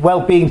give,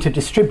 well-being to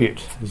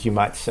distribute, as you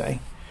might say,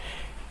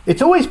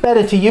 it's always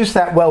better to use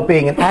that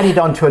well-being and add it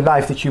onto a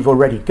life that you've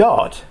already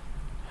got,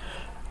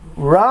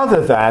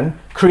 rather than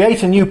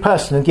create a new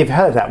person and give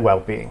her that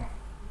well-being.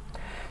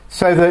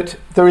 So that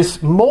there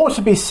is more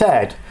to be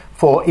said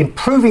for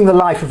improving the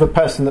life of a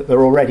person that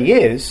there already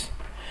is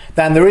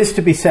than there is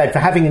to be said for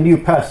having a new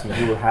person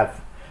who will have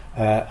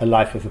a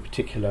life of a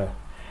particular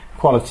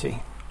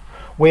quality.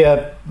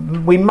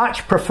 We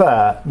much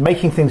prefer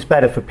making things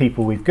better for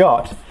people we've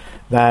got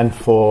than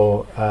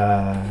for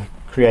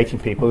creating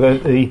people.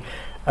 The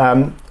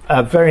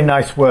very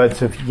nice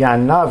words of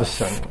Jan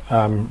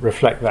Narveson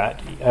reflect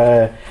that.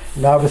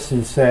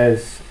 Narveson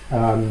says,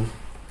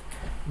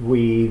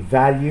 we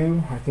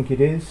value, I think it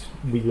is,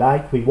 we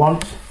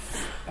want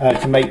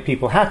to make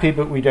people happy,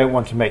 but we don't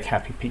want to make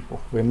happy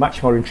people. We're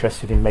much more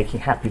interested in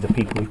making happy the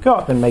people we've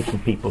got than making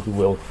people who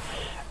will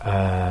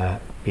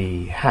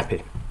be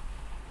happy.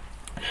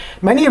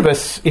 Many of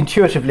us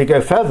intuitively go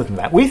further than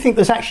that. We think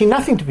there's actually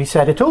nothing to be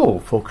said at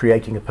all for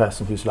creating a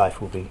person whose life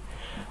will be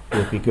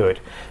good.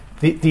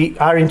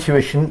 Our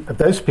intuition of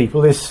those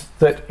people is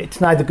that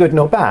it's neither good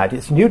nor bad.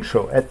 It's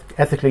neutral,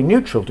 ethically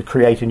neutral to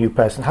create a new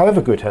person,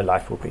 however good her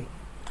life will be.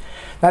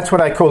 That's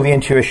what I call the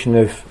intuition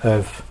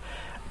of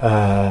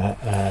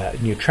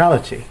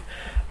neutrality.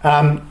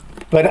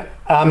 But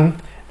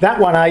that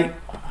one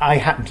I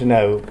happen to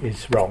know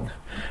is wrong.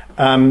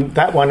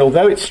 That one,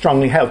 although it's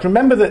strongly held,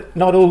 remember that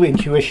not all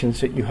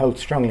intuitions that you hold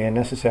strongly are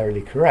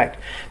necessarily correct.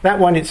 That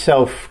one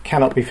itself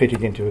cannot be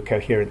fitted into a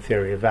coherent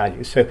theory of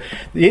value. So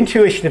the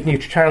intuition of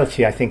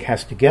neutrality, I think,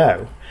 has to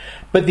go.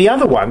 But the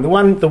other one,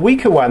 the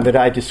weaker one that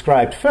I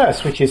described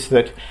first, which is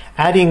that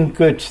adding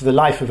good to the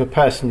life of a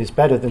person is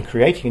better than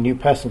creating a new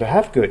person to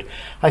have good,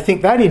 I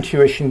think that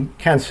intuition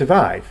can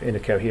survive in a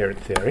coherent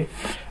theory.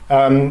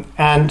 So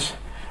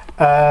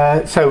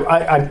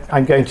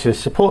I'm going to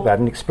support that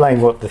and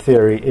explain what the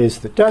theory is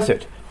that does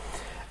it.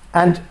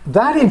 And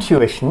that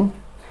intuition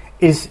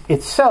is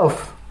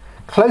itself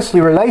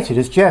closely related,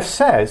 as Jeff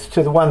says,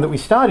 to the one that we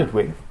started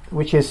with,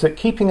 which is that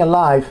keeping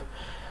alive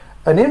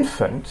an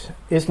infant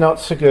is not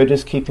so good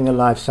as keeping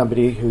alive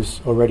somebody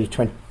who's already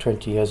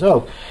 20 years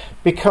old,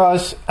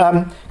 because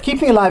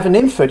keeping alive an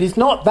infant is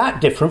not that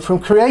different from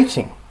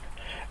creating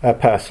a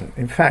person.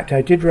 In fact,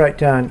 I did write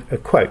down a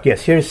quote.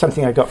 Yes, here is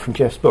something I got from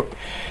Jeff's book.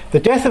 The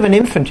death of an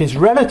infant is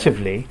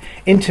relevantly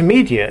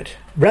intermediate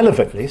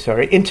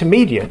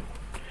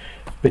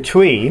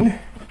between,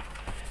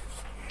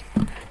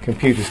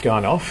 computer's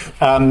gone off,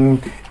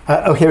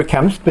 here it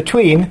comes,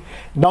 between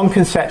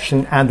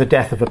non-conception and the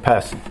death of a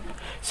person.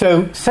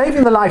 So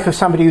saving the life of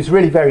somebody who's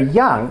really very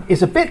young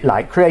is a bit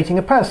like creating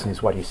a person,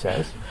 is what he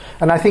says.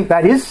 And I think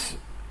that is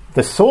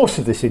the source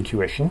of this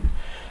intuition.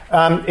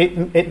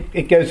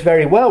 It goes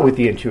very well with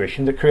the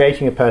intuition that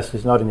creating a person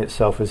is not in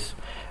itself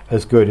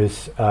as good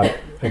as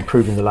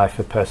improving the life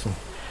of a person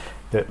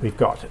that we've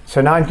got. So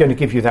now I'm going to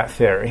give you that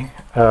theory.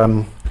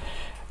 So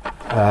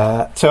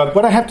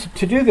what I have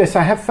to do this,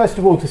 I have first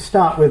of all to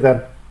start with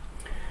a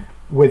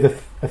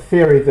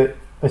theory that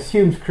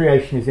assumes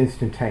creation is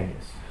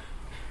instantaneous.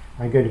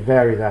 I'm going to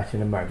vary that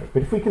in a moment.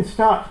 But if we can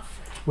start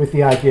with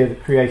the idea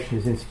that creation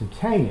is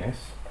instantaneous,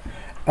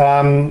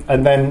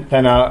 and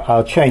then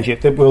I'll change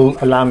it. That will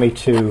allow me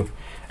to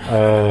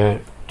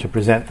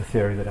present the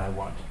theory that I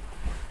want.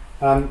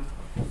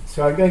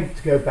 So I'm going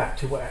to go back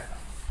to where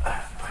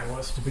I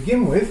was to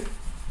begin with.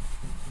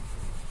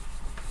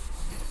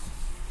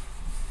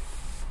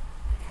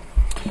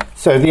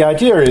 So the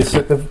idea is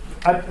that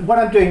what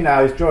I'm doing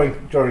now is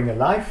drawing a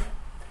life,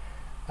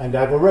 and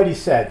I've already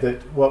said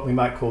that what we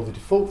might call the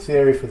default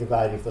theory for the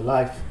value of the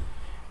life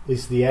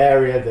is the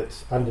area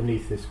that's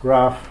underneath this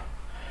graph,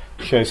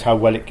 shows how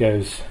well it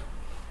goes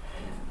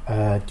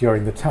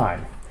during the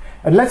time.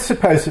 And let's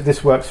suppose that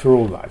this works for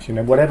all lives.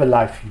 Whatever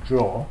life you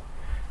draw,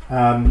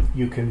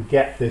 you can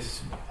get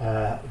this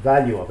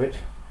value of it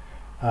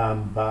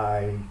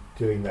by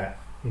doing that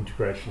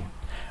integration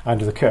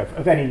under the curve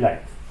of any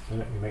length. So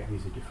let me make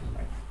these a different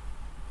length.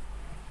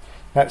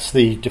 That's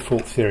the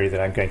default theory that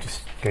I'm going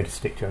to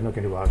stick to. I'm not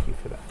going to argue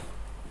for that.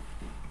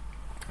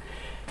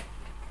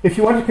 If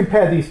you want to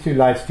compare these two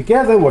lives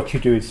together, what you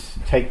do is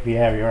take the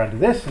area under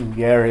this and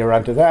the area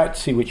under that,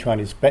 see which one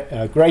is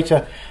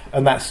greater,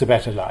 and that's the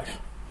better life.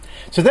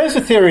 So there's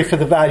a theory for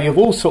the value of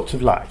all sorts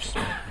of lives.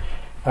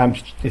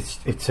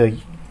 It's a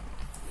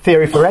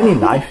theory for any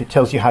life. It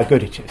tells you how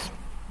good it is.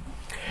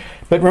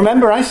 But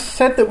remember, I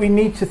said that we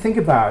need to think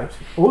about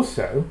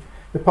also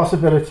the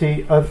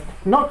possibility of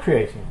not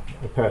creating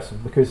a person,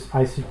 because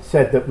I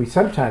said that we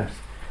sometimes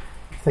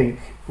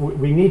think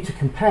we need to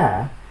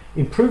compare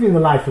improving the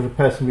life of a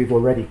person we've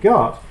already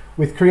got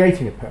with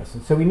creating a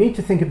person. So we need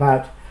to think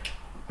about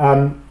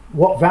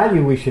what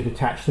value we should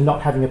attach to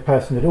not having a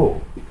person at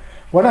all.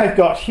 What I've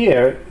got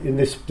here in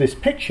this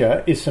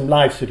picture is some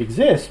lives that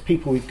exist,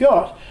 people we've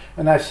got,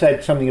 and I've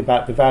said something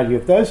about the value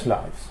of those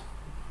lives.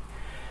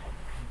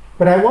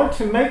 But I want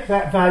to make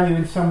that value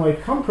in some way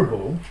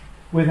comparable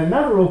with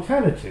another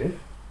alternative,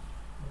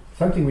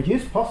 something which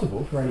is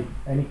possible for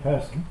any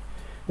person,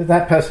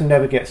 that person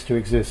never gets to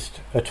exist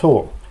at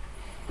all.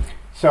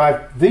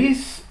 So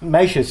these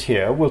measures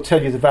here will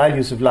tell you the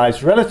values of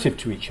lives relative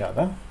to each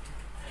other,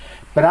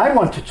 but I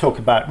want to talk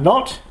about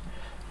not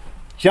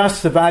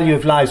just the value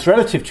of lives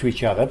relative to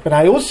each other, but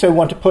I also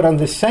want to put on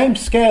the same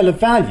scale of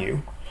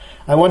value,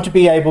 I want to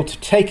be able to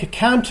take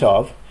account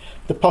of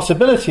the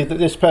possibility that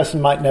this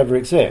person might never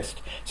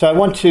exist. So I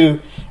want to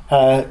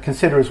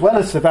consider, as well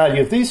as the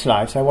value of these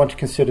lives, I want to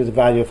consider the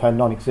value of her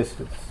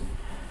non-existence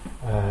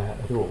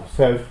at all.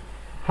 So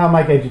how am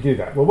I going to do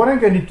that? Well, what I'm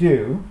going to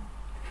do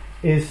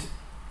is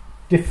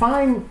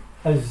define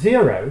a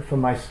zero for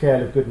my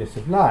scale of goodness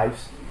of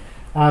lives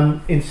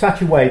in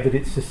such a way that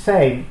it's the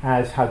same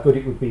as how good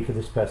it would be for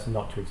this person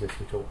not to exist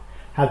at all.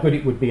 How good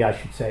it would be, I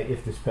should say,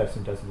 if this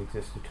person doesn't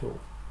exist at all.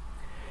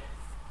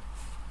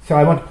 So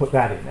I want to put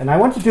that in. And I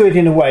want to do it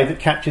in a way that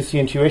captures the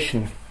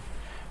intuition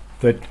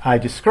that I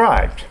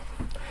described.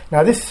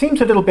 Now, this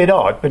seems a little bit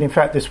odd, but in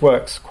fact this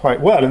works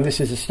quite well, and this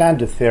is a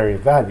standard theory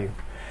of value.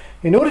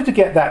 In order to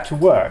get that to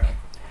work,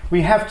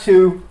 we have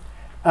to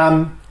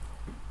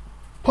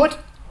put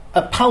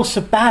a pulse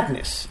of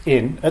badness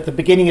in at the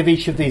beginning of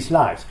each of these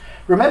lives.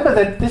 Remember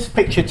that this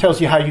picture tells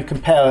you how you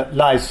compare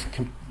lives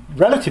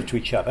relative to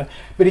each other,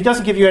 but it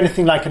doesn't give you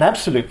anything like an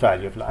absolute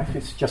value of life.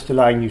 It's just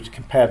allowing you to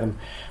compare them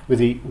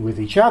with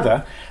each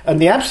other. And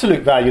the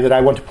absolute value that I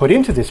want to put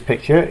into this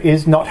picture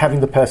is not having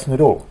the person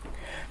at all.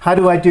 How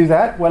do I do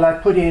that? Well, I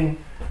put in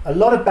a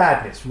lot of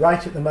badness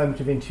right at the moment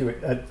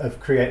of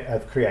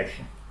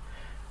creation.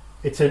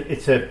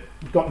 It's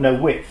got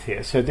no width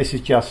here, so this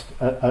is just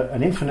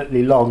an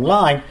infinitely long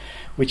line,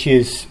 which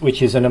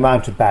is an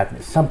amount of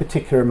badness, some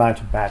particular amount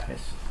of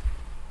badness.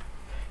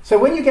 So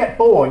when you get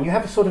born, you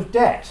have a sort of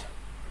debt.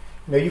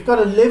 You've got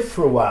to live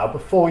for a while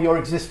before your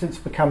existence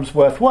becomes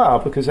worthwhile,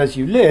 because as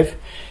you live,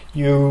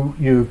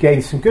 you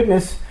gain some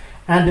goodness,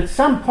 and at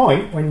some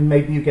point, when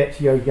maybe you get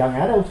to your young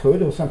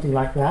adulthood or something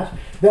like that,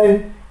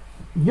 then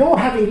your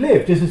having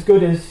lived is as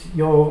good as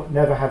your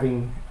never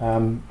having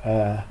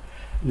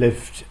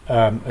lived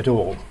at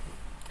all.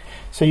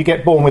 So you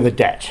get born with a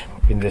debt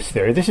in this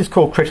theory. This is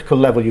called critical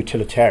level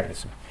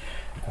utilitarianism,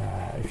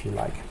 if you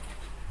like.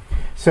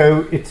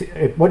 So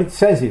what it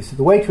says is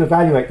the way to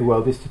evaluate the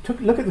world is to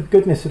look at the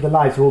goodness of the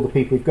lives of all the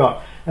people we've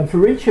got, and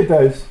for each of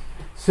those,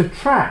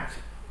 subtract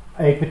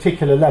a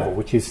particular level,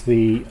 which is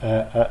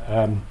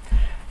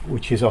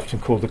which is often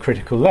called the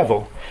critical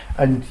level.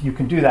 And you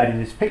can do that in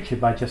this picture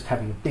by just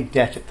having a big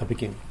debt at the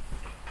beginning.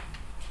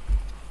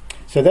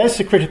 So there's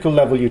the critical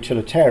level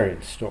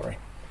utilitarian story.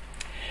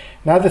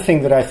 Now the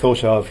thing that I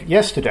thought of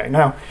yesterday.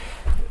 Now,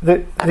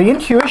 the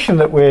intuition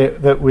that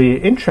we're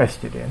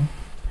interested in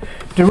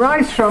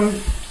derives from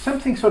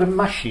something sort of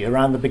mushy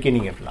around the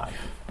beginning of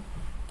life.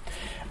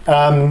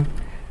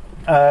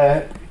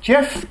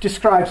 Jeff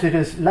describes it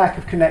as lack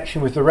of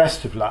connection with the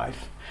rest of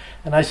life,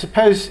 and I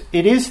suppose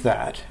it is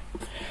that.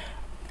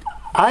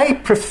 I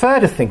prefer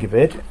to think of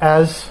it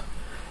as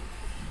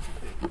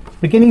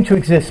beginning to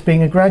exist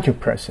being a gradual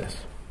process.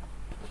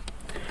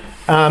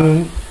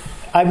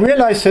 I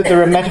realise that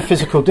there are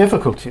metaphysical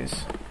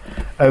difficulties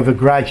over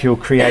gradual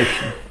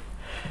creation,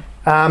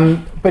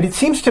 But it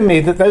seems to me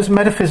that those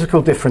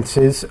metaphysical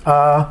differences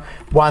are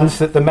ones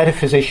that the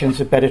metaphysicians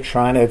had better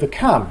try and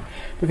overcome,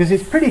 because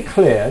it's pretty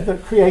clear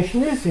that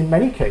creation is, in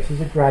many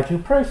cases, a gradual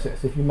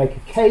process. If you make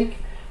a cake,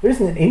 there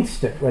isn't an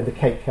instant when the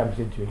cake comes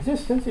into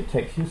existence. It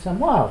takes you some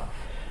while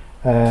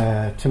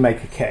to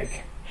make a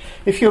cake.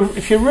 If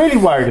you're really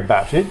worried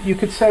about it, you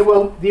could say,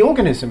 well, the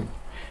organism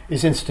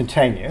is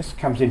instantaneous,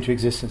 comes into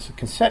existence at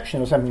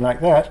conception or something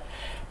like that,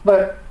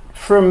 but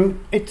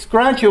it's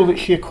gradual that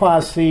she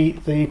acquires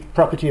the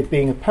property of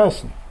being a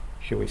person,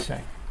 shall we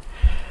say.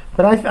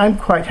 But I'm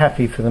quite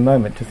happy for the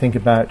moment to think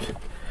about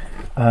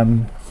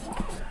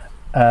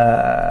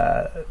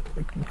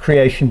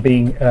creation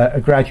being a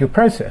gradual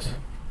process.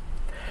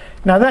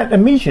 Now that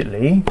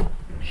immediately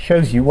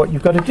shows you what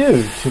you've got to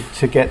do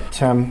to get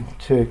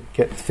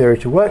the theory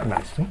to work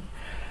nicely.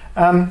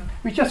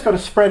 We've just got to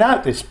spread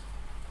out this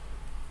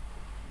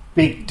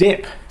big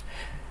dip,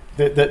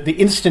 the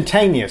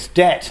instantaneous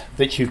debt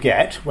that you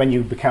get when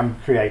you become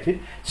created.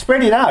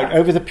 Spread it out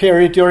over the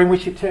period during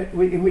which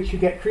in which you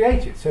get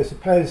created. So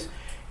suppose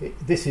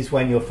this is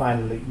when you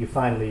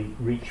finally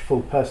reach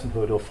full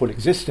personhood or full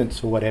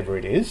existence or whatever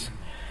it is,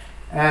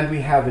 and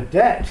we have a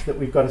debt that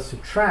we've got to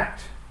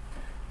subtract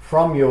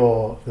from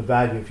the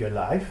value of your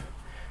life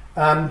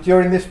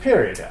during this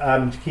period.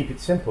 To keep it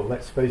simple,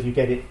 let's suppose you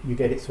get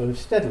it sort of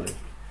steadily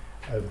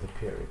over the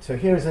period. So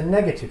here is a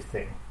negative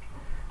thing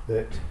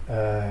that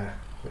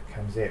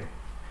comes in,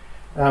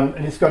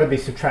 and it's got to be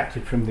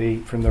subtracted from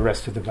the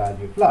rest of the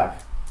value of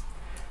life.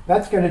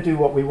 That's going to do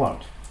what we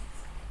want,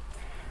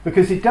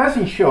 because it does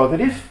ensure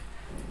that if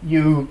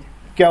you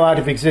go out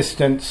of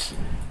existence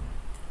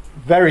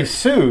very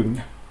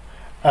soon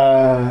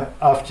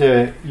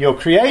after you're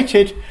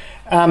created,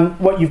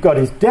 what you've got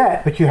is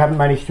debt, but you haven't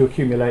managed to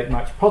accumulate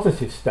much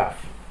positive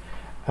stuff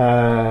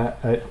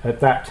at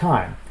that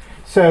time.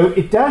 So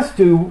it does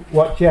do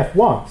what Jeff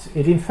wants.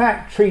 It in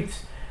fact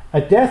treats a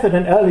death at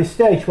an early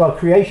stage while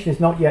creation is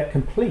not yet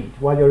complete,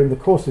 while you're in the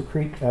course of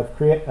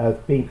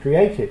being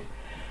created,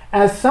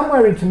 as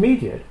somewhere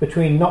intermediate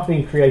between not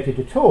being created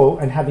at all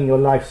and having your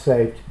life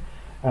saved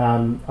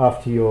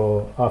after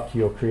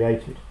you're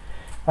created.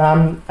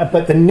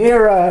 But the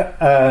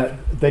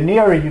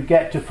nearer you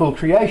get to full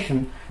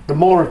creation, the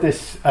more of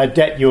this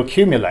debt you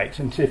accumulate.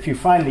 And if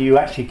you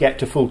actually get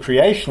to full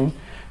creation,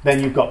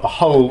 then you've got the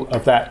whole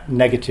of that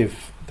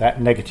negative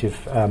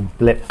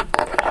blip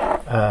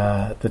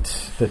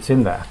that's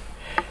in there.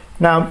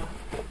 Now,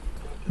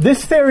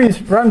 this theory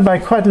is run by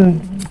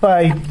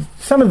by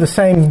some of the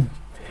same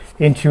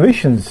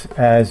intuitions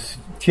as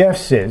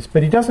Jeff's is,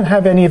 but it doesn't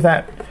have any of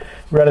that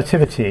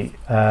relativity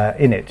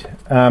in it.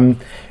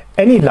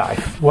 Any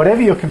life,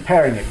 whatever you're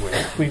comparing it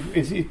with,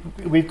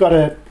 we've got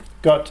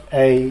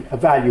a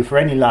value for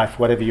any life,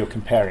 whatever you're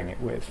comparing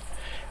it with.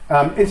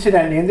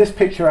 Incidentally, in this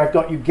picture, I've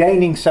got you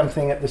gaining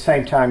something at the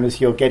same time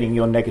as you're getting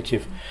your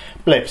negative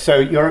blip.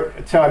 So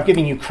I'm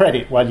giving you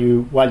credit while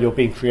you're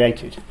being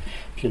created,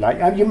 if you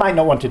like. You might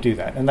not want to do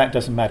that, and that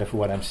doesn't matter for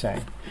what I'm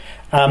saying.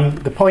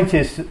 The point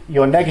is,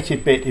 your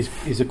negative bit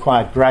is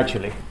acquired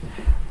gradually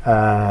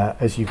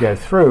as you go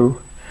through.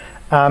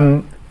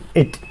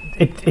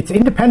 It's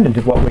independent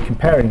of what we're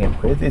comparing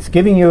it with. It's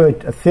giving you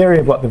a theory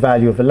of what the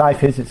value of a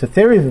life is. It's a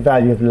theory of the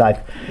value of life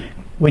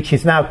which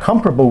is now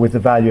comparable with the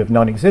value of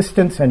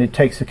non-existence, and it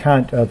takes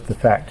account of the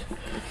fact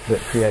that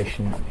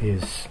creation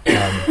is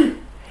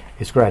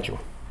gradual.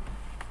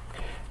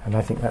 And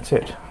I think that's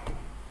it.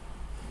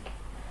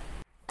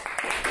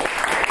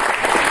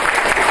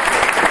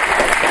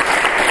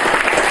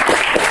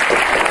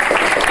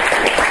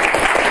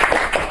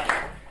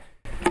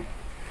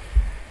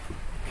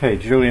 Okay,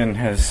 Julian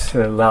has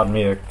allowed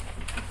me a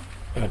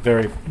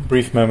very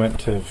brief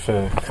moment of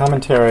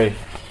commentary.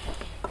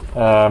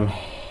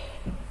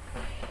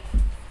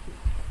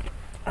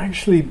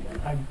 Actually,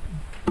 I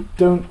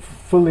don't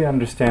fully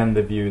understand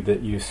the view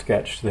that you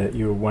sketched, that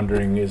you were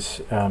wondering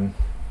is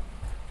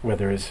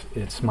whether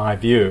it's my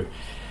view.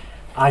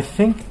 I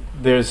think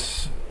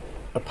there's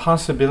a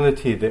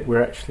possibility that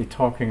we're actually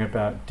talking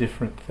about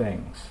different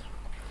things.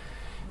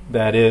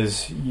 That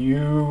is,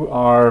 you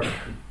are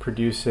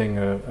producing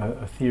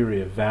a theory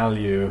of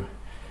value,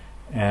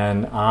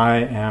 and I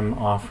am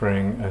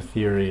offering a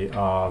theory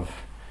of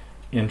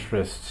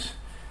interests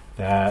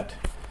that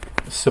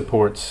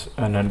supports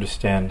an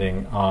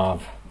understanding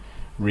of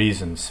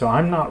reasons. So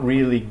I'm not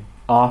really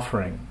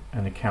offering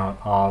an account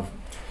of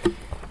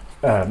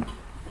the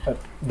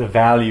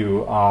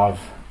value of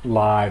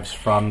lives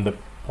from the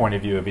point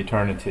of view of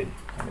eternity.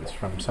 It's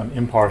from some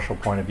impartial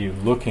point of view,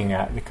 looking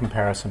at the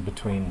comparison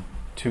between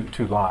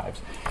two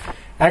lives.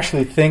 I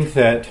actually think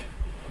that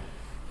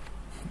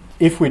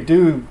if we're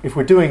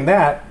doing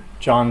that,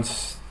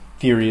 John's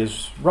theory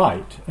is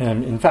right.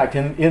 And in fact,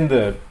 in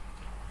the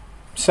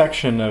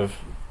section of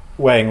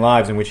Weighing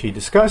Lives in which he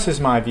discusses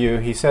my view,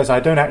 he says I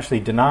don't actually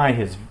deny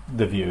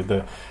the view,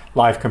 the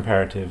life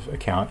comparative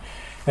account,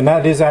 and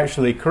that is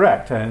actually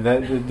correct. And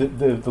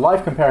the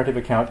life comparative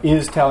account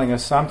is telling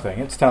us something.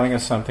 It's telling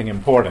us something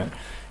important,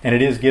 and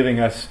it is giving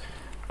us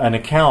an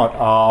account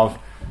of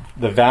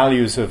the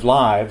values of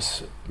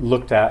lives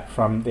looked at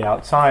from the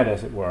outside,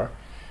 as it were.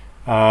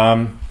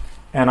 And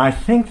I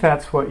think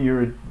that's what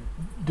you're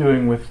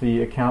doing with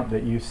the account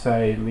that you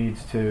say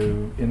leads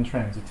to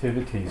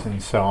intransitivities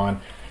and so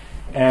on.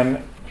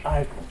 And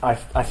I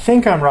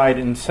think I'm right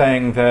in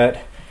saying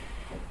that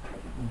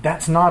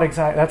that's not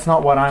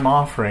what I'm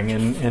offering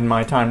in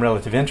my time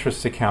relative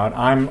interest account.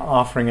 I'm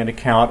offering an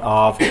account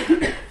of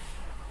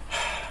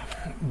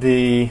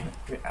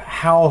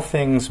how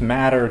things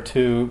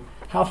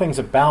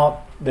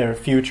about their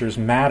futures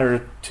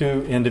matter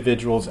to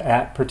individuals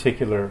at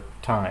particular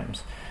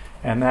times.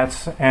 And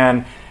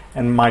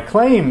my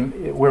claim,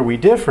 where we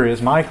differ,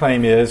 is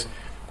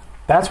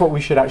that's what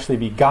we should actually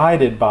be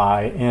guided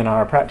by in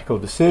our practical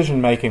decision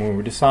making when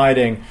we're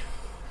deciding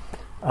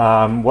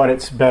what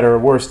it's better or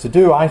worse to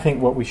do. I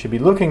think what we should be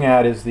looking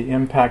at is the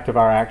impact of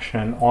our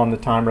action on the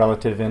time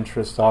relative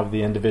interests of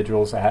the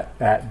individuals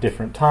at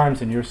different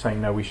times. And you're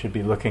saying, no, we should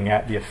be looking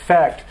at the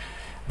effect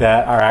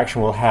that our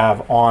action will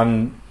have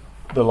on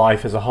the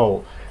life as a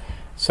whole.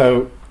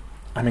 So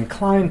I'm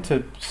inclined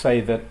to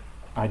say that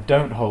I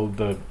don't hold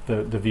the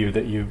view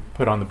that you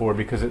put on the board,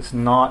 because that's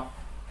not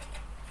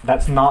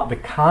the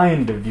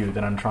kind of view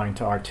that I'm trying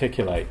to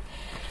articulate.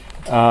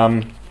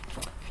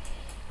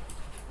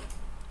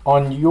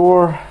 On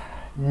your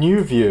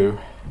new view,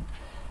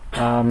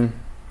 let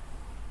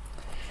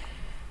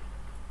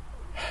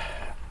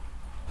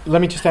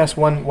me just ask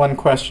one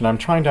question. I'm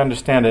trying to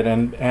understand it,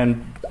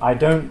 and I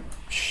don't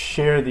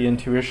share the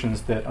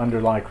intuitions that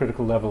underlie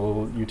critical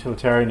level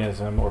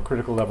utilitarianism or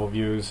critical level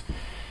views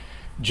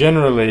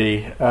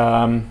generally,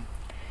 and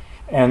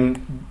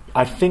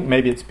I think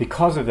maybe it's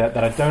because of that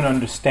I don't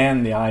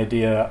understand the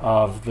idea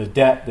of the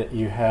debt that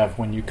you have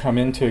when you come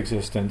into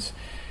existence.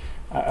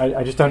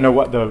 I just don't know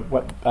what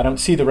I don't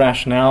see the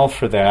rationale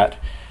for that.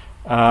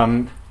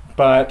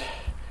 But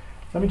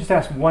let me just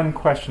ask one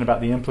question about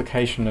the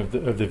implication of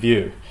the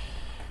view.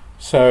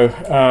 So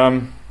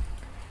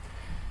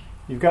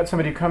you've got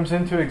somebody who comes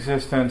into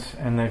existence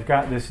and they've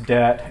got this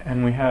debt,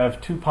 and we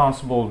have two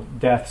possible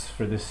deaths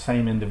for this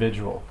same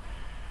individual.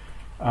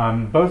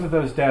 Both of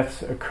those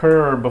deaths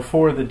occur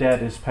before the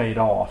debt is paid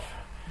off.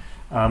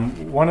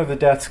 One of the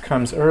deaths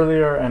comes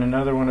earlier and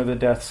another one of the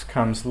deaths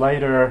comes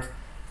later.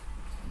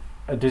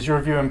 Does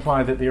your view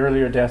imply that the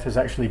earlier death is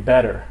actually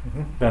better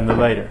than the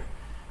later?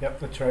 Yep,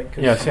 that's right.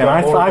 Yes, and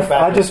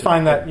I just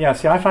find that,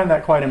 I find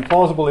that quite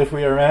implausible if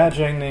we are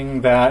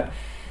imagining that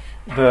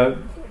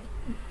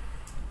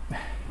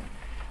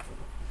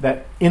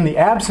that in the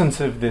absence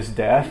of this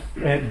debt,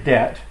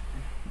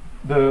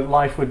 the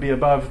life would be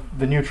above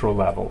the neutral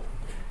level.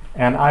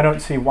 And I don't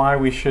see why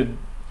we should,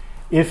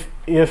 if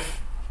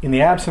in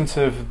the absence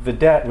of the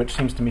debt, which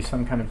seems to me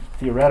some kind of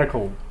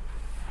theoretical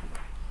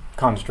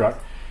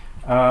construct,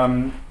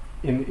 in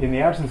the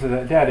absence of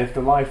that debt, if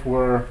the life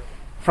were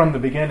from the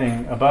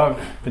beginning above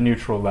the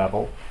neutral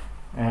level,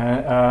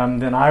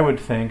 then I would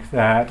think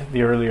that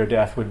the earlier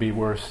death would be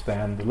worse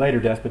than the later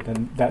death, but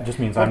then that just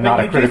means I'm not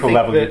a critical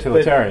level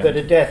utilitarian. But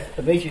a death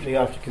immediately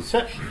after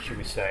conception, should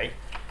we say,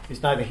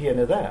 is neither here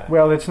nor there.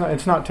 Well, it's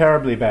not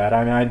terribly bad.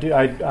 I mean,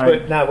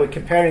 But now we're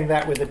comparing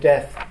that with a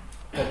death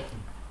at,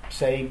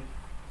 say,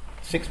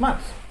 6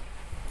 months.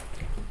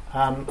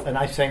 And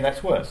I'm saying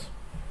that's worse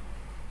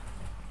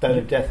than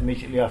a death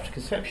immediately after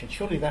conception.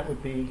 Surely that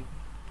would be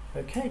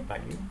okay by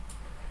you.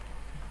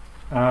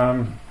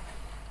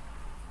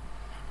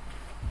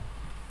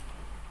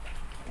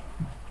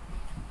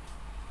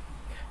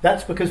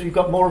 That's because we've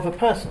got more of a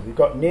person. We've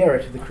got nearer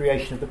to the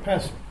creation of the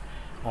person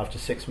after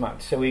 6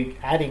 months. So we're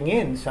adding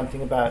in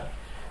something about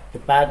the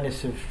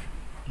badness of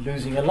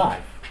losing a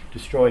life,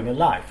 destroying a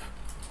life.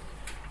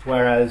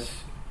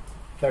 Whereas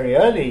very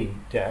early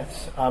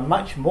deaths are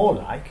much more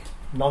like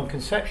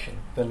non-conception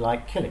than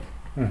like killing.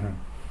 Mm-hmm.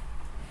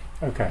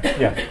 Okay,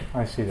 yeah,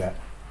 I see that.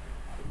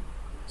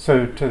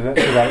 So to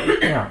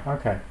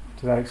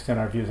that extent,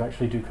 our views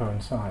actually do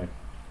coincide.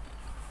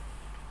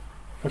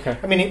 Okay.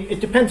 I mean, it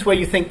depends where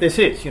you think this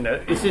is. You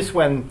know, is this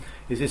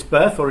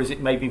birth, or is it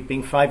maybe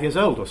being 5 years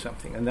old or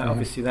something? And that,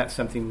 obviously, that's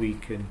something we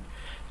can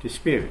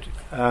dispute.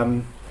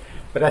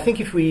 But I think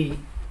if we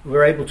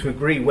were able to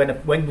agree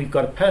when we've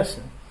got a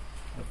person,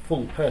 a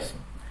full person,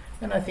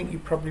 then I think you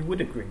probably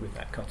would agree with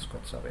that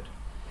consequence of it.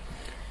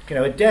 You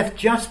know, a death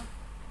just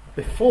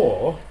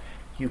before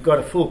you've got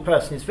a full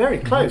person is very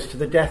close to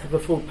the death of a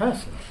full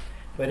person.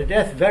 But a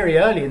death very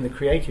early in the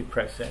creative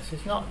process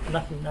is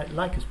nothing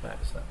like as bad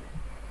as that.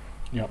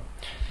 Yeah.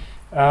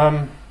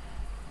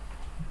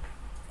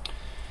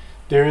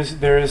 There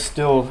is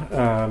still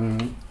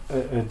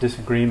a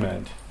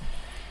disagreement,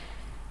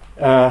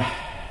 and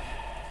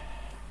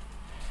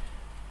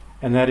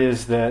that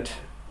is that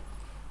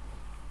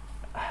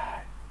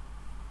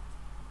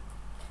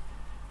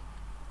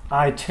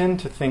I tend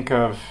to think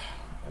of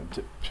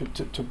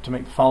to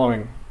make the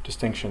following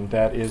distinction,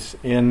 that is,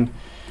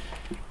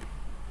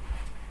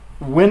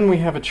 when we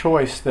have a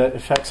choice that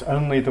affects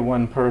only the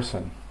one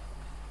person,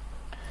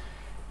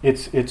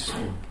 it's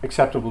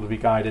acceptable to be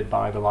guided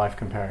by the life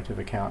comparative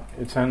account.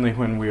 It's only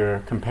when we're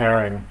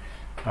comparing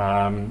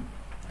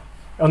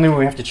only when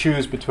we have to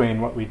choose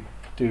between what we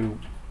do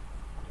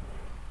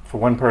for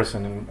one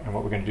person and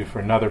what we're going to do for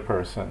another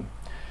person,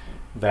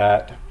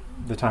 that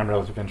the time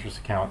relative interest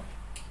account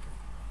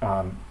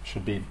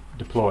should be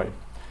deployed.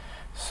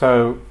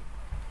 So,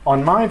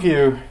 on my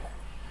view,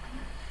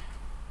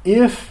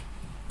 if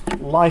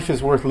life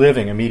is worth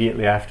living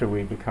immediately after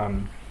we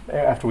come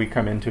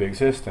into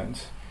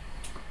existence,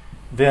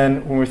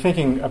 then when we're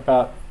thinking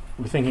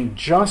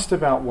just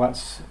about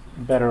what's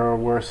better or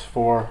worse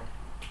for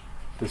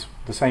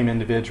the same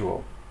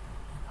individual,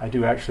 I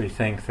do actually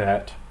think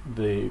that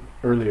the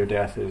earlier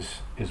death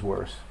is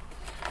worse,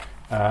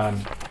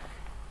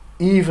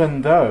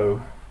 even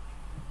though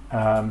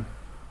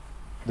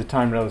the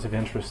time relative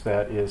interest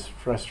that is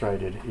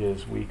frustrated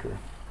is weaker.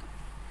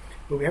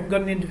 But we haven't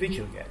got an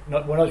individual yet.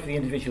 We're not the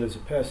individual as a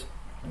person.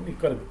 We've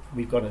got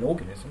an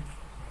organism.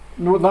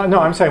 No,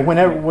 I'm saying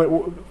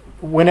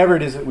whenever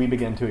it is that we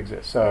begin to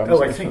exist. So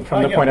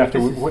from the point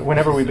after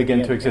whenever we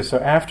begin to exist. So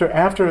after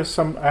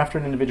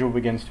an individual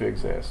begins to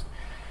exist,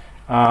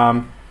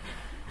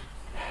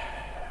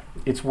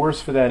 it's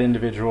worse for that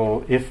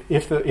individual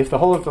if the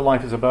whole of the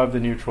life is above the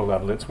neutral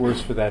level. It's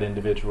worse for that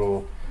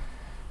individual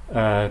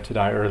to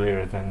die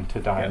earlier than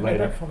to die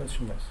later. That follows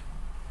from this.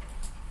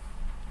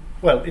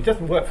 Well, it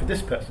doesn't work for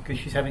this person because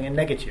she's having a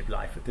negative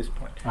life at this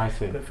point. I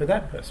see. But for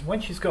that person, when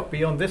she's got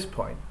beyond this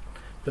point,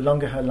 the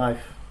longer her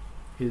life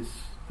is,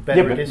 the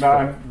better it is for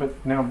her.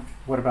 But now,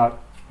 what about...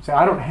 So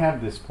I don't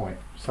have this point.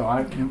 So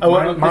my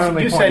only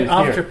point is said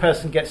after here. A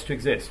person gets to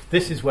exist,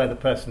 this is where the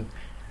person,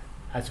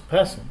 as a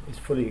person, is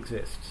fully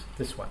exists.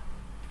 This one.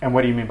 And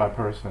what do you mean by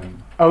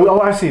person?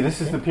 Oh, I see.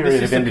 This is the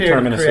period of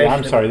indeterminacy.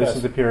 I'm sorry. This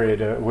is the period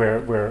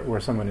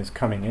where someone is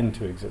coming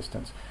into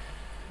existence.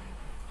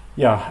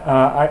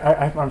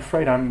 Yeah, I'm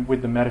afraid I'm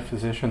with the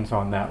metaphysicians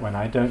on that one.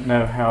 I don't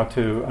know how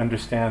to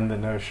understand the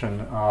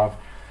notion of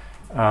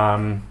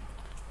the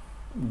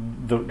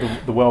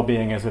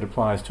well-being as it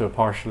applies to a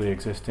partially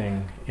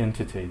existing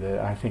entity.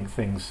 I think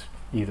things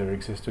either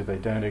exist or they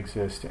don't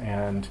exist,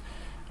 and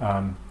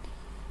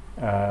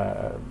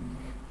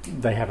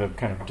they have a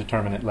kind of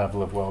determinate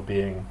level of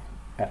well-being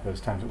at those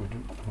times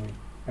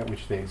at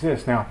which they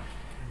exist. Now,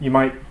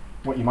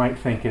 what you might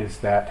think is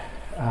that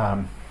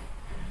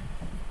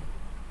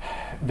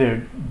there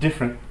are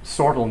different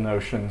sortal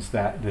notions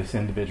that this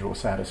individual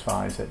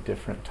satisfies at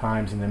different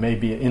times, and there may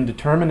be an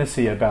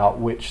indeterminacy about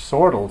which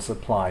sortals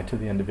apply to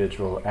the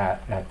individual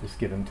at this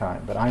given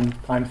time. But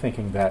I'm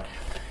thinking that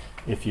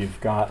if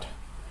you've got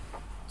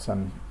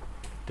some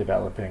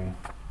developing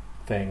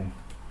thing,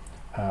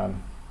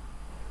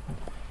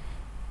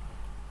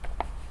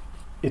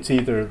 it's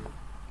either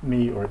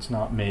me or it's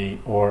not me,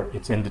 or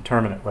it's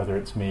indeterminate whether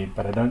it's me,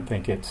 but I don't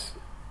think it's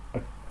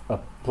a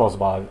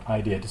plausible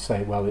idea to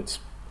say, well, it's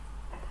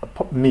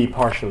me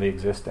partially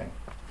existing.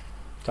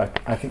 So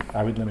I think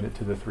I would limit it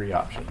to the three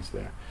options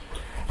there.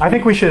 I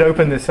think we should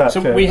open this up.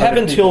 So we have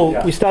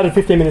until we started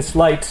 15 minutes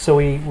late, so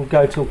we will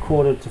go till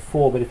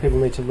 3:45. But if people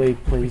need to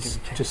leave, please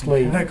just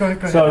leave. No, go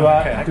so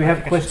ahead. do we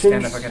have questions?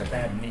 Stand up. I got a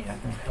bad knee. I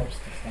think it helps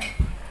to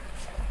stand.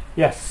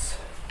 Yes.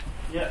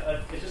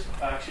 Yeah, it's just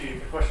actually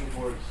a question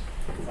towards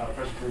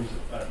Professor Broome's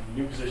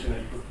new position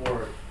that you put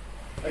forward.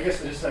 I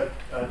guess I just have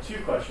two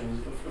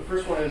questions. The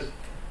first one is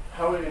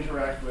how it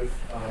interact with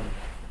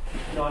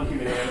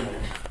non-human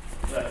animals.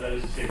 That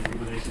is to say,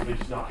 people they simply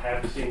just not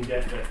have the same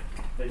debt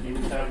that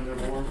humans have when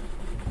they're born.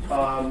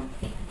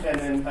 And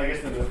then I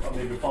guess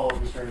maybe a follow-up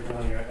concern,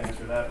 depending on how you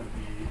answer that, would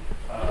be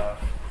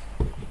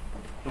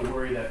the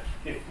worry that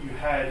if you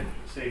had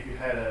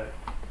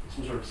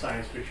some sort of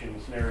science fiction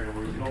scenario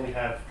where you can only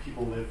have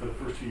people live for the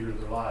first 2 years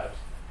of their lives,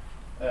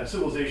 a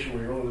civilization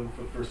where you're only living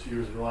for the first 2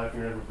 years of your life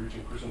and you're never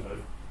reaching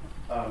personhood,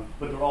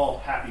 but they're all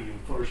happy and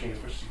flourishing as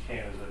much as you can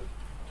as a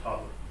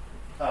toddler.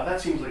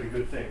 That seems like a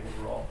good thing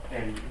overall,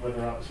 and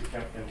whether or not this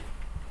account can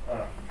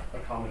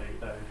accommodate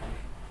that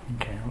information.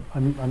 Okay,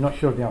 I'm not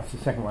sure of the answer to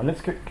the second one.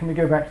 Can we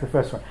go back to the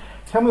first one?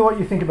 Tell me what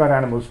you think about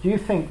animals. Do you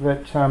think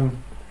that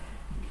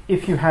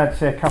if you had,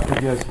 say, a couple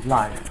of years of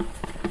life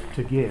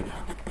to give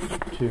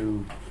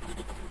to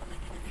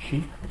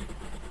sheep,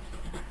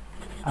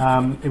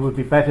 it would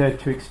be better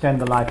to extend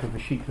the life of a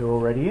sheep there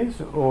already is,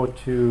 or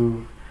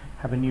to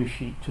have a new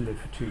sheep to live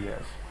for 2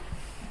 years?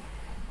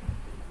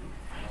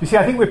 You see,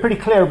 I think we're pretty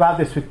clear about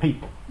this with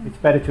people. It's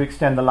better to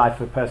extend the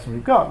life of a person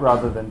we've got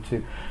rather than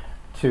to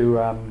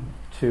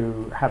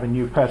have a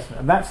new person.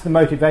 And that's the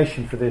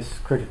motivation for this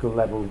critical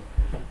level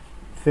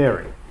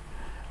theory.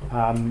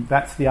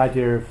 That's the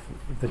idea of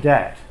the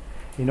debt.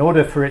 In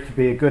order for it to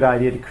be a good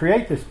idea to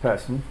create this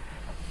person,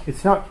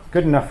 it's not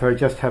good enough for her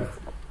just to have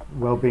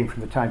well-being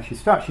from the time she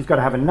starts. She's got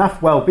to have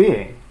enough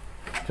well-being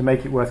to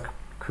make it worth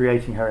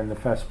creating her in the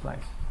first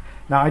place.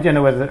 Now, I don't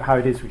know how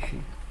it is with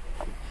sheep.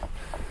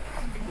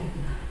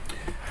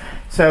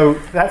 So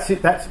that's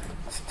it.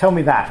 Tell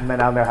me that, and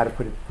then I'll know how to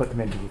put them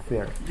into the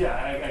theory. Yeah,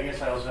 I guess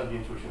I also have the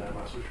intuition that I'm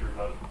not so sure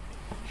about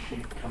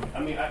sheep coming.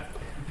 I mean,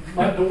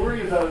 the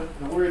worry about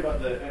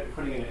the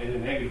putting it in a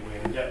negative way,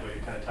 in a debt way,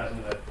 kind of ties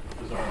into that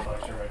bizarre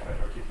reflection I tried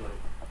to articulate.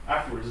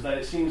 afterwards is that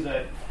it seems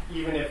that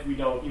even if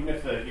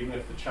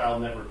the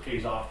child never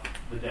pays off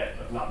the debt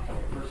of not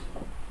becoming a person,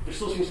 there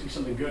still seems to be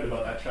something good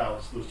about that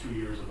child's those 2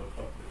 years of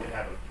they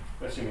have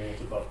assuming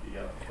it's above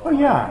the line.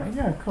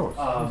 Yeah, of course.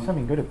 There's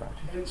something good about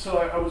it. And so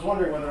I was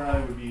wondering whether or not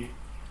it would be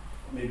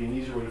maybe an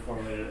easier way to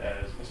formulate it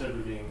as, instead of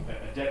it being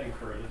a debt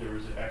incurred, that there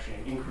is actually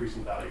an increase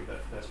in value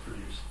that's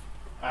produced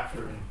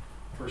after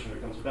a person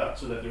becomes about,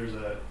 so that there's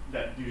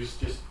that you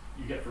just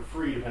you get for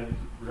free,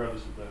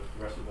 regardless of the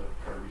rest of the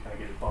curve, you kind of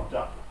get it bumped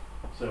up.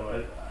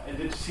 So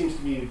it seems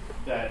to me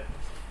that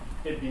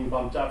it being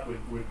bumped up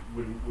would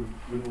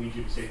lead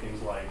you to say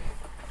things like,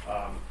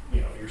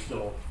 you're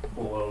still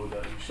below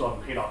you still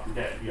haven't paid off your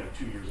debt. You have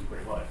 2 years of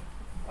great life,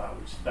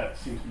 which that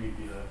seems to me to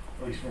be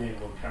at least for me, a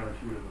little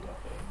counterintuitive about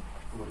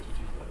the way it's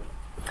articulated.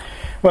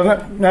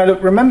 Well, now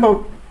look,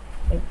 remember,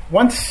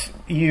 once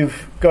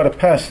you've got a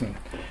person,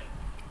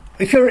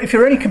 if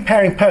you're only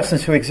comparing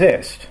persons who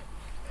exist,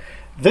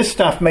 this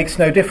stuff makes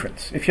no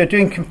difference. If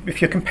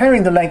you're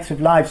comparing the lengths of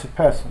lives of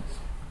persons,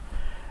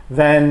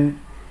 then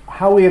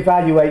how we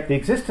evaluate the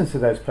existence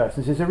of those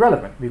persons is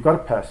irrelevant. We've got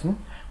a person,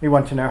 we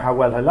want to know how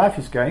well her life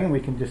is going, and we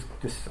can just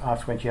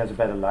ask when she has a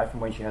better life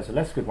and when she has a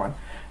less good one.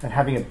 And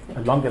having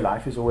a longer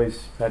life is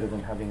always better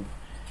than having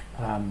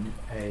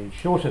a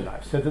shorter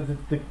life. So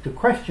the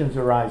questions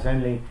arise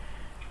only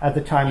at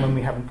the time when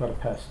we haven't got a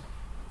person.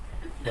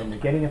 When we're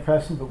getting a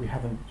person, but we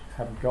haven't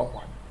got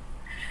one.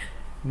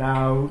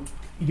 Now,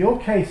 your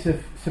case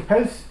of,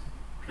 suppose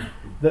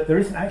that there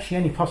isn't actually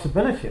any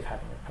possibility of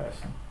having a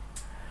person.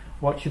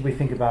 What should we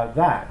think about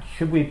that?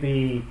 Should we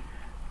be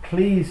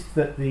pleased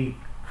that the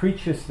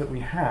creatures that we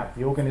have,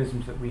 the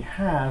organisms that we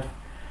have,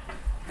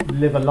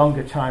 live a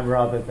longer time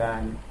rather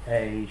than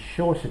a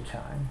shorter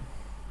time?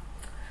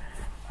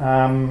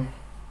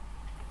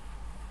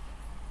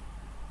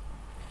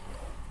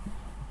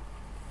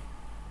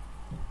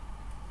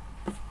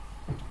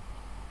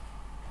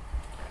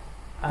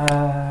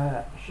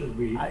 Should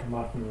we eat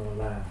mutton or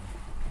lamb?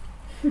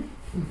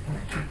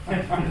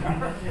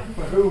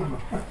 For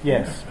whom?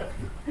 Yes.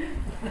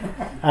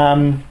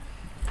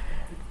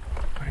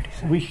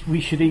 We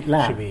should eat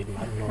lamb. Should we eat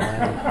mutton or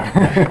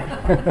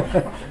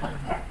lamb?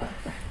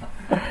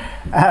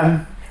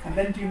 And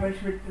then do you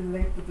measure it in the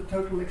length of the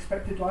total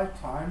expected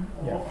lifetime,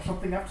 or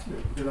something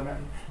absolute? Because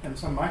and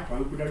some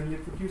microbe would only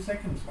live for a few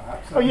seconds,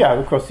 perhaps.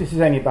 Of course, this is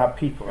only about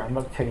people. I'm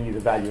not telling you the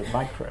value of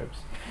microbes.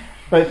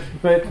 But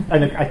I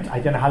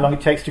don't know how long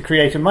it takes to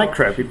create a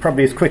microbe. It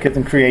probably is quicker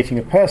than creating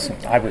a person,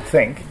 I would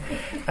think.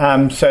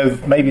 So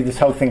maybe this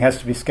whole thing has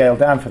to be scaled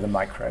down for the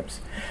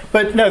microbes.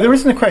 But no, there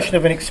isn't a question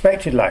of an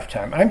expected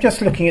lifetime. I'm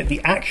just looking at the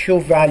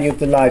actual value of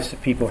the lives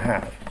that people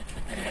have.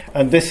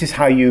 And this is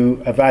how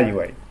you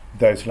evaluate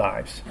those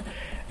lives.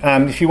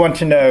 If you want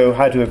to know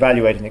how to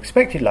evaluate an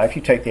expected life,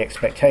 you take the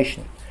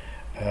expectation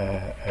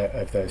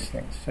of those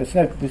things. So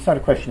it's not a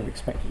question of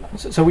expected life.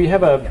 So we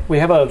have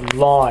a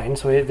line.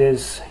 So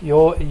there's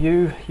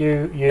you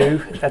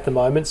at the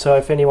moment. So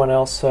if anyone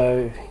else,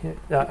 so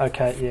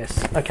okay,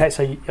 yes, okay.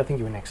 So I think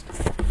you were next.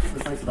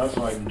 That's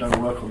why I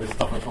don't work on this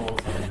stuff at all.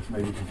 So it's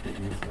maybe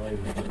completely misguided.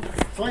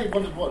 So I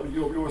wondered what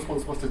your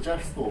response was to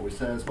Jeff's thought, which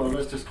says, well,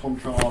 let's just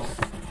contrast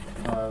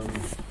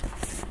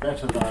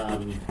better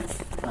than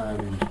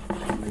and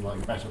something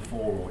like better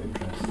for or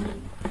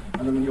interesting.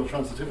 And then in your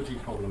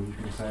transitivity problem,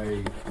 you can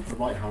say the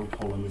right-hand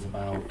column is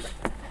about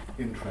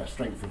interest,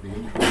 strength of the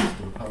interest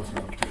of a person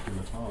at a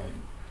particular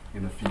time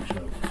in a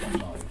future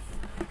life.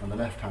 And the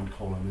left-hand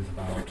column is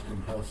about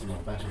impersonal,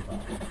 better than,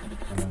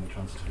 and then the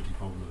transitivity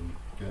problem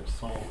gets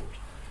solved.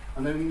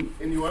 And then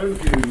in your own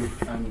view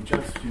and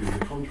Jeff's view,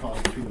 the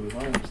contrast between them, as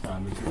I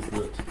understand it, is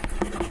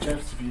that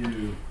Jeff's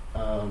view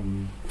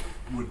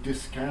would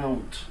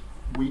discount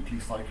weakly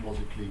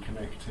psychologically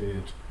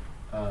connected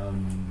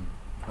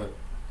but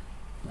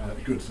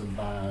goods and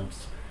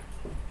bads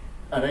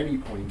at any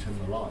point in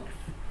the life.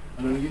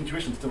 And then the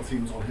intuition still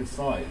seems on his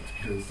side,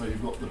 because so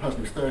you've got the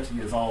person who's 30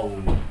 years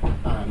old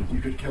and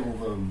you could kill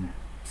them.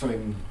 So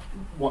in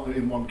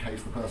one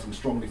case the person's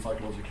strongly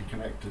psychologically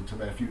connected to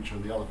their future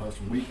and the other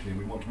person weakly, and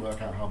we want to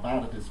work out how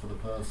bad it is for the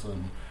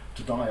person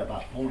to die at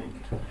that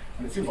point.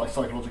 And it seems like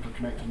psychological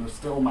connectedness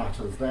still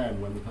matters then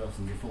when the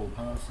person's a full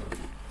person,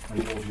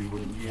 and your view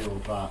wouldn't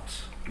yield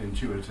that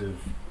intuitive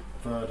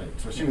verdict.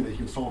 So assuming that he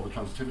can solve the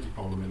transitivity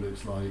problem, it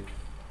looks like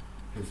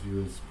his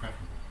view is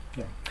preferable.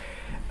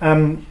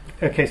 Yeah.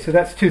 Okay, so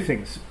that's two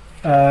things.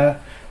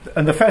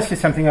 And the first is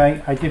something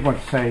I did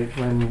want to say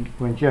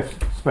when Jeff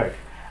spoke.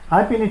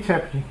 I've been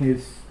interpreting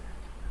his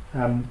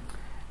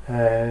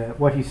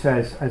what he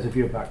says as a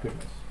view about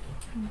goodness.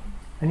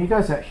 And he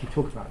does actually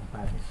talk about the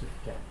badness of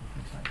death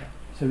and things like that.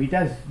 So he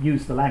does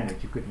use the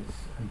language of goodness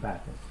and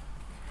badness.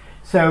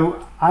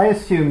 So I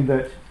assume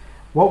that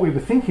what we were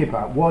thinking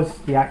about was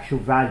the actual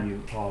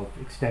value of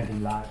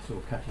extending lives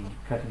or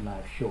cutting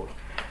lives short.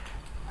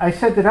 I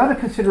said that other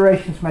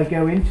considerations may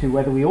go into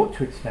whether we ought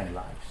to extend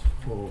lives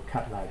or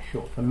cut lives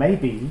short. There may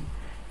be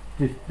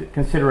the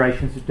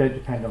considerations that don't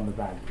depend on the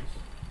values.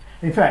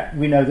 In fact,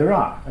 we know there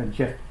are, and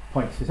Jeff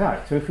points this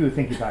out. So if we were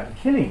thinking about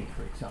killing,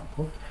 for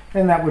example,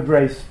 then that would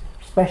raise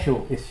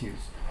special issues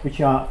which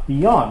are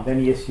beyond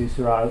any issues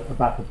that are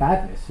about the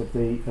badness of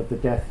the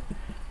death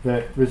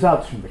that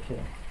results from the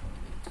killing.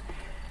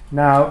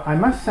 Now, I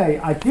must say,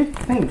 I did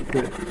think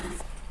that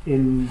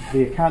in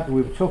the account that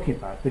we were talking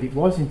about, that it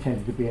was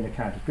intended to be an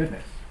account of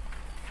goodness,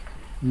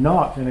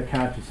 not an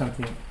account of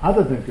something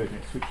other than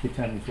goodness, which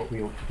determines what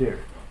we ought to do.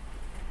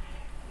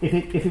 If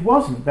it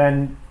wasn't,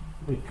 then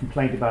the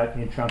complaint about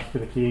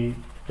intransitivity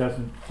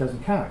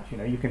doesn't count. You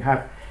know, you can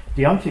have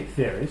deontic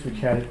theories which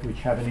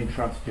have an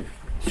intransitive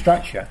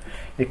structure.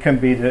 It can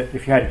be that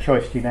if you had a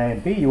choice between A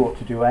and B, you ought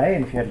to do A,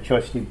 and if you had a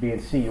choice between B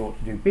and C, you ought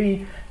to do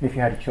B, and if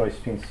you had a choice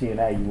between C and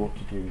A, you ought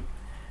to do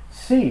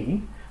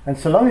C. And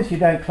so long as you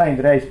don't claim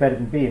that A is better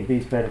than B and B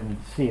is better than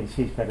C and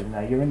C is better than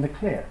A, you're in the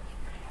clear.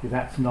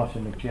 That's not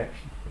an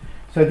objection.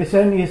 So this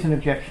only is an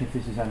objection if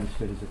this is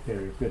understood as a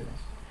theory of goodness.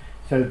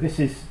 So this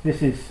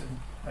is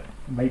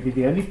maybe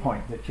the only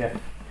point that Jeff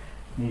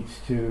needs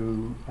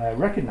to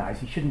recognise.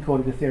 He shouldn't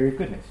call it a theory of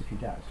goodness if he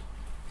does.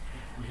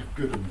 We have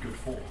good and good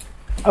for.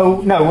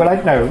 Oh no!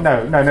 Well,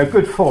 no.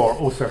 Good for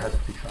also has to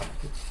be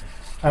trusted.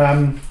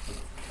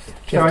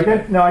 So I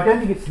don't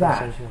think it's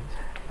that.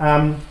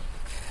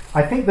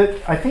 I think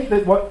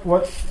that what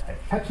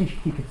perhaps he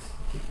could.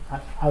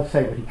 I'll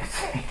say what he could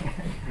say.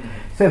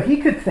 So he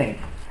could think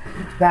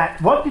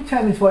that what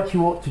determines what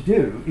you ought to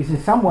do is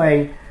in some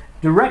way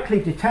directly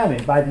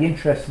determined by the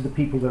interests of the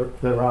people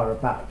that are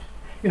about.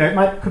 You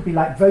know, could be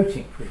like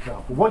voting, for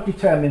example. What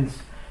determines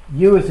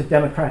you as a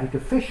democratic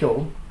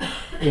official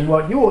in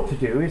what you ought to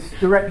do is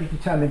directly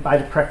determined by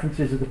the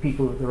preferences of the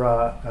people that there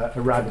are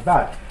around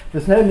about.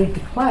 There's no need to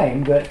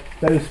claim that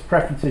those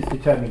preferences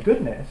determine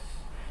goodness.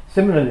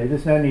 Similarly,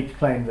 there's no need to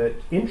claim that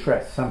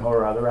interests somehow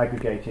or other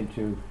aggregate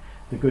into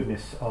the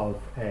goodness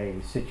of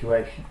a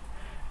situation.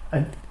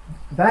 And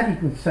that you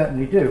can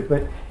certainly do,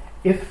 but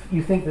if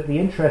you think that the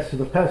interests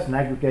of a person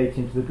aggregate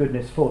into the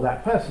goodness for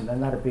that person,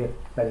 then that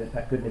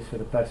goodness for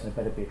the person had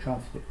better be a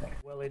transitive thing.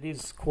 Well, it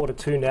is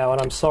 1:45 now,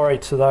 and I'm sorry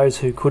to those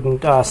who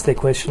couldn't ask their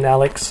question,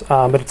 Alex,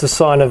 but it's a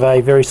sign of a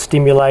very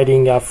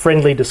stimulating,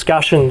 friendly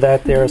discussion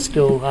that there are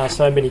still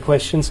so many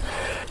questions.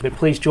 But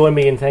please join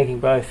me in thanking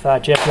both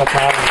Jeff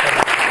McMahan and